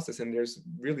whole process, and there's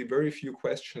really very few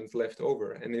questions left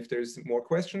over. And if there's more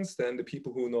questions, then the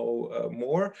people who know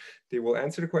more, they will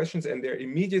answer the questions, and they're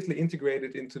immediately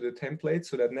integrated into the template,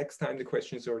 so that next time the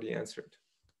question is already answered.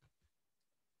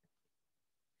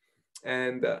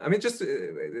 And I mean, just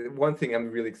one thing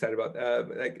I'm really excited about,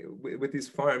 like with these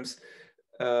farms,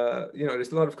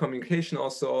 there's a lot of communication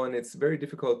also, and it's very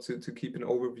difficult to keep an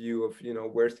overview of,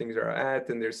 where things are at.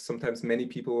 And there's sometimes many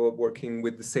people working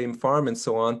with the same farm and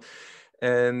so on.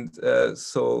 And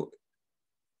so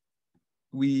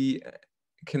we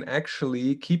can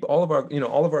actually keep all of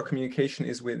our communication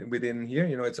is within here,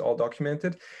 it's all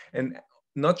documented. And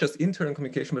not just internal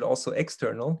communication, but also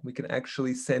external. We can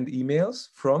actually send emails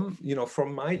from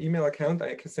my email account.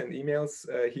 I can send emails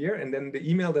here, and then the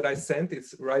email that I sent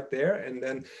is right there, and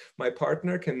then my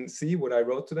partner can see what I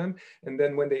wrote to them. And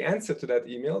then when they answer to that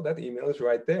email is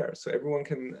right there. So everyone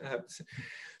can have.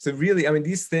 So really, I mean,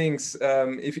 these things.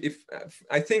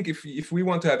 I think if we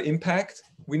want to have impact,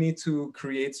 we need to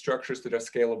create structures that are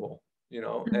scalable,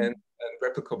 and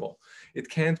replicable. It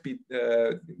can't be,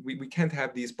 we can't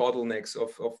have these bottlenecks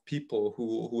of people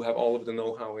who have all of the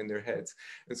know-how in their heads.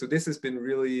 And so this has been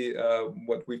really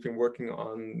what we've been working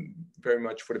on very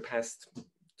much for the past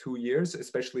 2 years,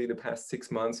 especially the past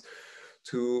 6 months,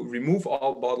 to remove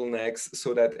all bottlenecks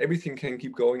so that everything can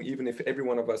keep going, even if every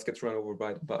one of us gets run over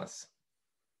by the bus.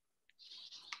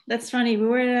 That's funny. We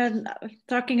were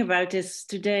talking about this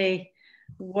today.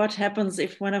 What happens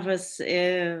if one of us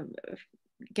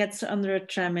gets under a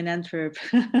tram in Antwerp?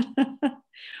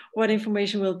 What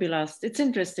information will be lost? It's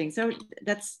interesting. So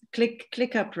that's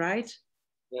ClickUp, right?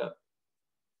 Yeah,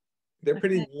 they're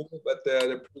pretty new, but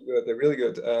they're pretty good. They're really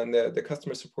good, and the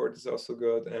customer support is also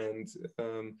good. And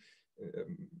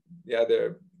yeah,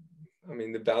 I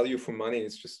mean, the value for money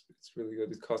is it's really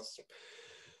good. It costs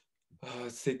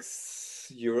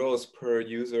 €6 per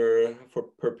user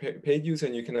per paid user,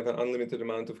 and you can have an unlimited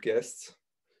amount of guests.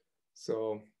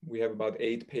 So we have about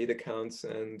 8 paid accounts,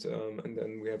 and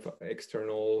then we have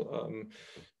external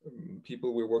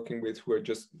people we're working with who are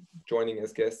just joining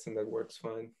as guests, and that works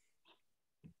fine.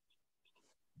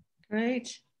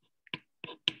 Great.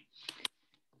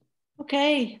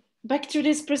 Okay, back to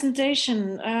this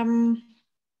presentation.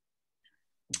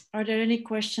 Are there any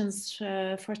questions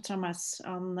for Thomas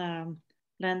on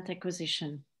land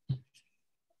acquisition?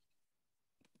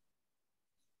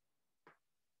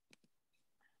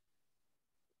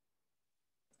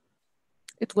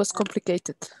 It was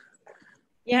complicated.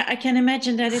 Yeah, I can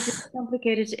imagine that it is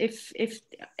complicated if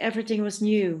everything was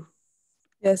new.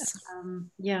 Yes.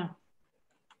 Yeah.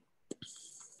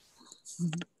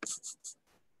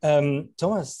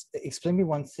 Thomas, explain me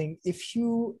one thing. If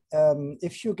you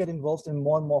get involved in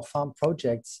more and more farm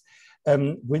projects,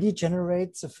 will you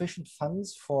generate sufficient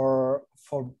funds for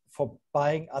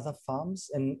buying other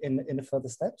farms in the further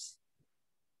steps?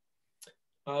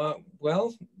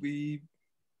 Well,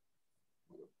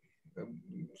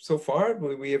 so far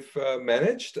we have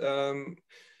managed.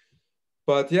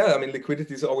 But yeah, I mean,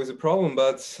 liquidity is always a problem.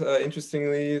 But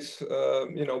interestingly,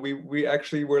 you know, we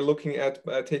actually were looking at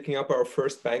taking up our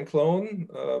first bank loan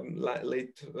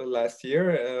late last year,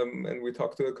 and we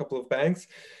talked to a couple of banks,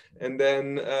 and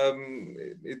then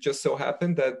it just so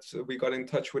happened that we got in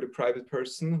touch with a private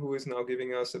person who is now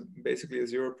giving us basically a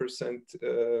 0%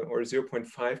 or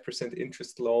 0.5%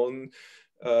 interest loan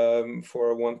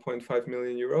for 1.5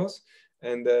 million euros.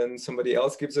 And then somebody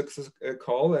else gives us a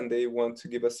call and they want to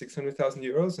give us 600,000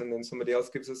 euros. And then somebody else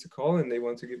gives us a call and they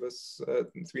want to give us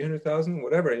 300,000,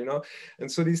 whatever, you know.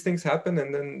 And so these things happen.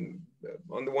 And then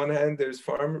on the one hand, there's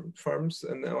farms.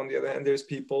 And on the other hand, there's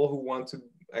people who want to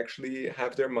actually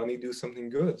have their money do something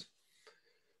good.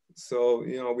 So,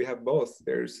 you know, we have both.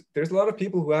 There's a lot of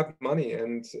people who have money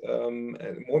and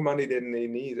more money than they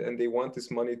need. And they want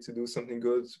this money to do something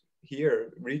good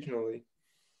here regionally.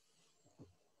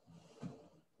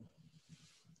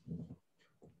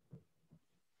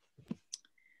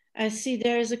 I see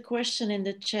there is a question in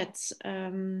the chat,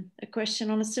 a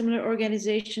question on a similar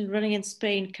organization running in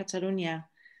Spain, Catalonia.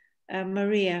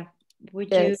 Maria, would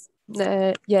yes.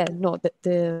 you? Yeah, no,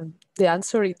 the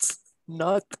answer is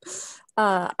not,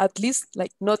 at least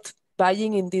like not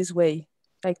buying in this way.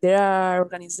 Like there are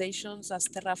organizations as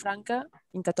Terra Franca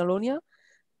in Catalonia,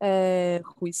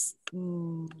 who is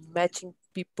matching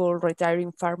people,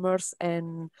 retiring farmers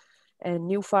and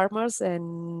new farmers,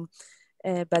 and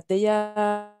but they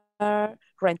are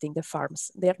renting the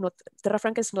farms. They are not, Terra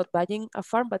Franca is not buying a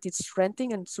farm, but it's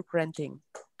renting and subrenting.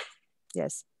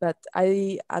 Yes, but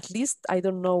at least I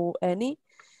don't know any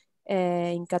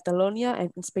in Catalonia,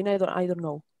 and in Spain I don't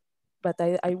know, but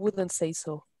I wouldn't say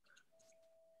so.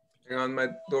 Hang on, my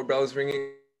doorbell is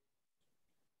ringing.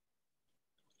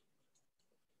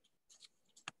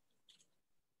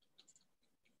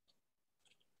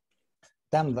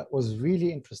 Damn, that was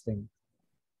really interesting.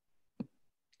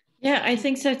 Yeah, I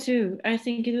think so too. I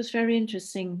think it was very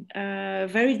interesting,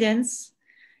 very dense.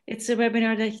 It's a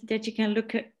webinar that you can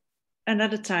look at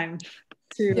another time.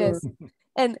 Yes,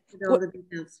 and all the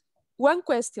details. One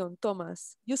question,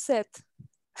 Thomas, you said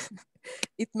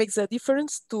it makes a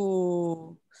difference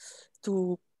to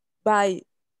buy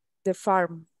the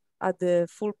farm at the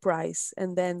full price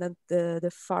and then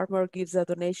the farmer gives a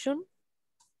donation.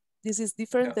 This is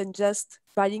different than just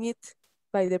buying it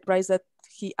by the price that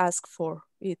he asked for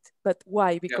it. But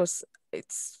why? Because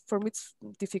it's, for me, it's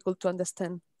difficult to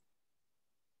understand.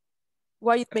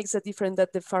 Why it makes a difference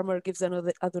that the farmer gives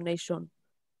a donation?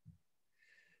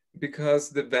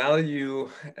 Because the value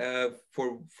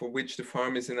for which the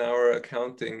farm is in our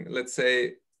accounting, let's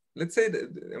say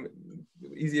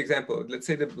easy example, let's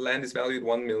say the land is valued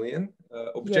 1 million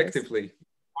objectively,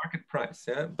 market price,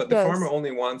 but the farmer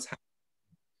only wants half.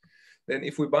 Then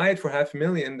if we buy it for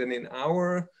 500,000, then in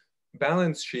our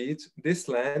balance sheet, this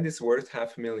land is worth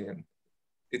 500,000.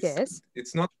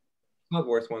 It's not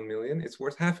worth 1 million, it's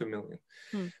worth 500,000.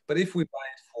 But if we buy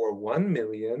it for 1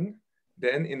 million,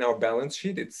 then in our balance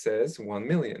sheet, it says 1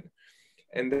 million.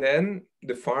 And then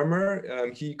the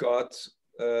farmer, he got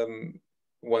 1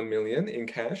 million in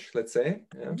cash, let's say.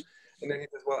 And then he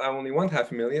says, well, I only want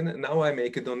 500,000. And now I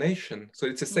make a donation. So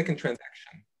it's a second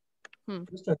transaction.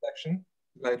 First transaction,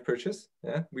 land purchase.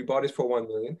 We bought it for 1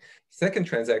 million. Second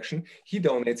transaction, he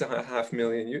donates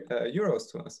 500,000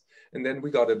 euros to us. And then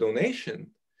we got a donation.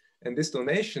 And this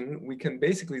donation, we can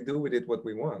basically do with it what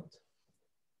we want.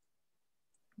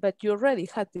 But you already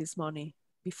had this money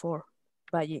before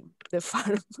buying the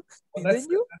farm,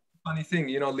 didn't you? funny thing,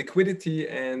 you know, liquidity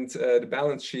and the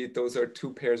balance sheet, those are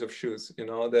two pairs of shoes. You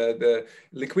know, the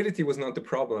liquidity was not the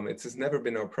problem. It's never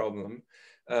been our problem.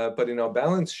 But in our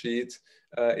balance sheet,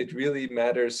 it really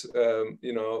matters,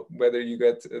 you know, whether you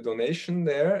get a donation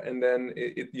there and then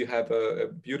you have a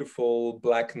beautiful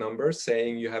black number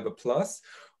saying you have a plus,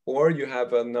 or you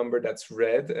have a number that's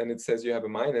red and it says you have a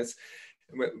minus.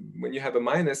 When you have a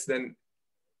minus, then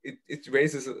it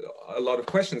raises a lot of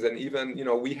questions. And even, you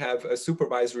know, we have a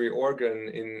supervisory organ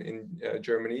in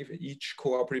Germany. Each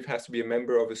cooperative has to be a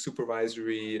member of a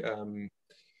supervisory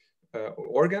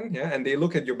organ, yeah, and they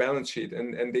look at your balance sheet,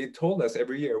 and they told us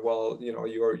every year, well, you know,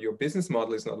 your business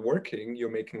model is not working,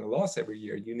 you're making a loss every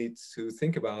year, you need to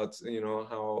think about, you know,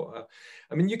 how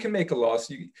I mean, you can make a loss,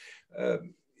 you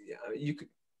could,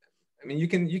 I mean, you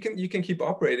can keep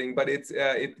operating, but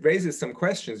it raises some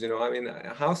questions, you know. I mean,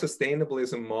 how sustainable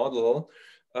is a model?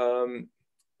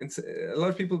 And a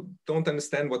lot of people don't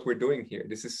understand what we're doing here.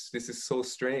 This is so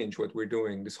strange what we're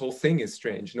doing. This whole thing is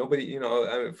strange. Nobody, you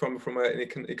know, from an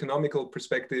economical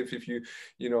perspective, if you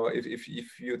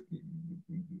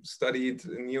studied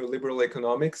neoliberal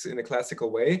economics in a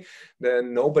classical way,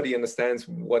 then nobody understands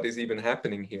what is even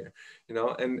happening here, you know.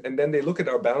 And then they look at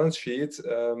our balance sheet,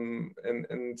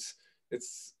 and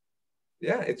it's,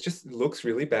 yeah, it just looks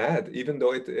really bad, even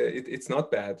though it's not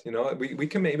bad. You know, we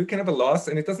can have a loss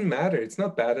and it doesn't matter. It's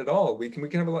not bad at all. We can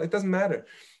have a loss. It doesn't matter,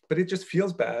 but it just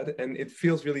feels bad and it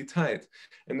feels really tight.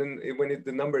 And then when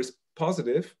the number is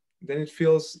positive, then it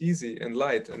feels easy and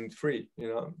light and free. You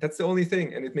know, that's the only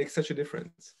thing, and it makes such a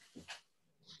difference.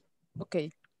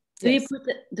 Okay. Do Yes.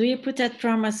 do you put that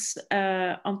promise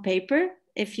on paper?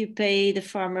 If you pay the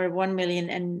farmer 1 million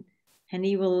and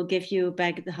he will give you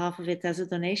back the half of it as a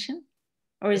donation?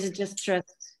 Or is it just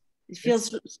trust? It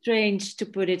feels strange to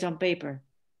put it on paper.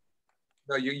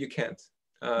 No, you can't.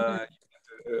 I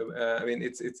mean,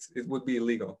 it would be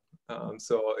illegal.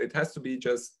 So it has to be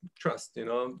just trust. You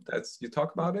know, that's, you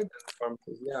talk about it, and the farmer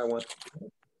says, "Yeah, I want to do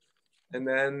it." And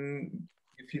then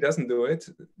if he doesn't do it,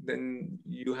 then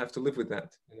you have to live with that.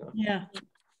 You know? Yeah.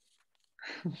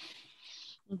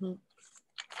 Mm-hmm.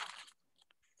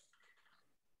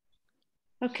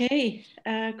 Okay,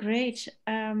 great.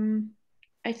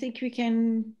 I think we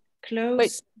can close.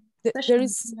 Wait, there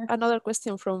is another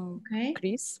question from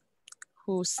Chris,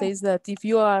 who says that if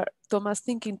you are, Thomas,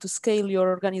 thinking to scale your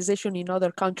organization in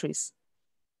other countries.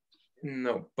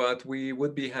 No, but we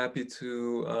would be happy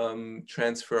to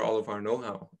transfer all of our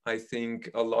know-how. I think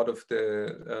a lot of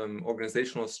the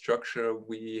organizational structure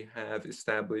we have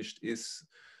established is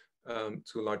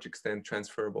to a large extent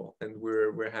transferable, and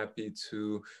we're happy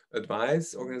to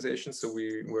advise organizations. So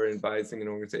we're advising an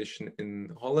organization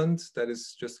in Holland that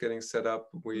is just getting set up.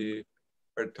 We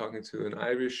are talking to an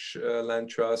Irish land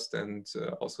trust, and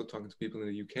also talking to people in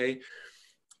the UK.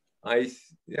 I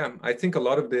think a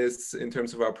lot of this, in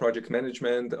terms of our project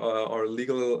management, our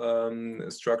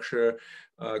legal structure,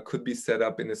 could be set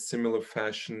up in a similar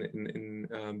fashion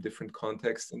in different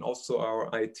contexts. And also our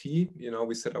IT, you know,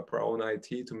 we set up our own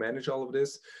IT to manage all of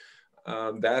this.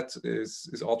 That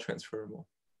is all transferable.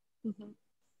 Mm-hmm.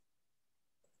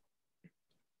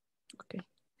 Okay.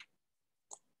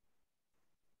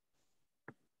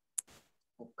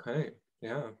 Okay.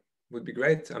 Yeah. Would be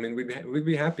great. I mean, we'd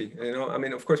be happy. You know, I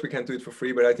mean, of course we can't do it for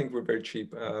free, but I think we're very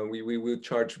cheap. We would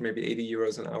charge maybe 80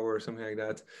 euros an hour or something like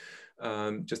that,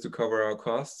 just to cover our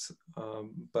costs.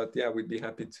 But yeah, we'd be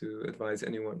happy to advise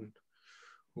anyone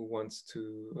who wants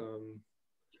to.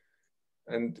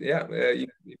 And yeah,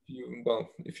 if you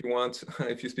want,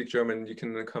 if you speak German, you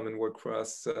can come and work for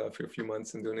us for a few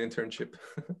months and do an internship.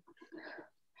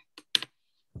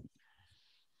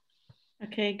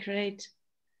 Okay, great.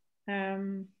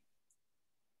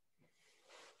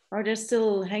 Are there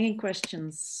still hanging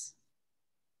questions?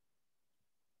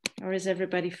 Or is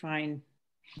everybody fine?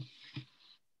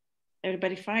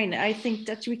 Everybody fine. I think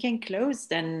that we can close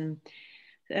then.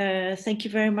 Thank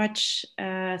you very much,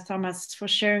 Thomas, for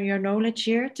sharing your knowledge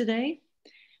here today.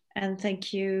 And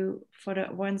thank you for the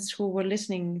ones who were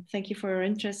listening. Thank you for your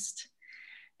interest.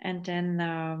 And then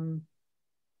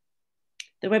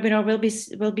the webinar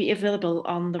will be available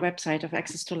on the website of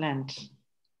Access to Land.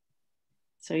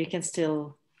 So you can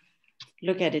still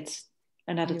look at it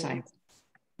another time.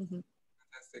 Mm-hmm.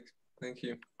 Fantastic. Thank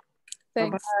you.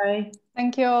 Thanks. Bye-bye.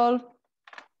 Thank you all.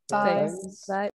 Bye. Thanks. Bye.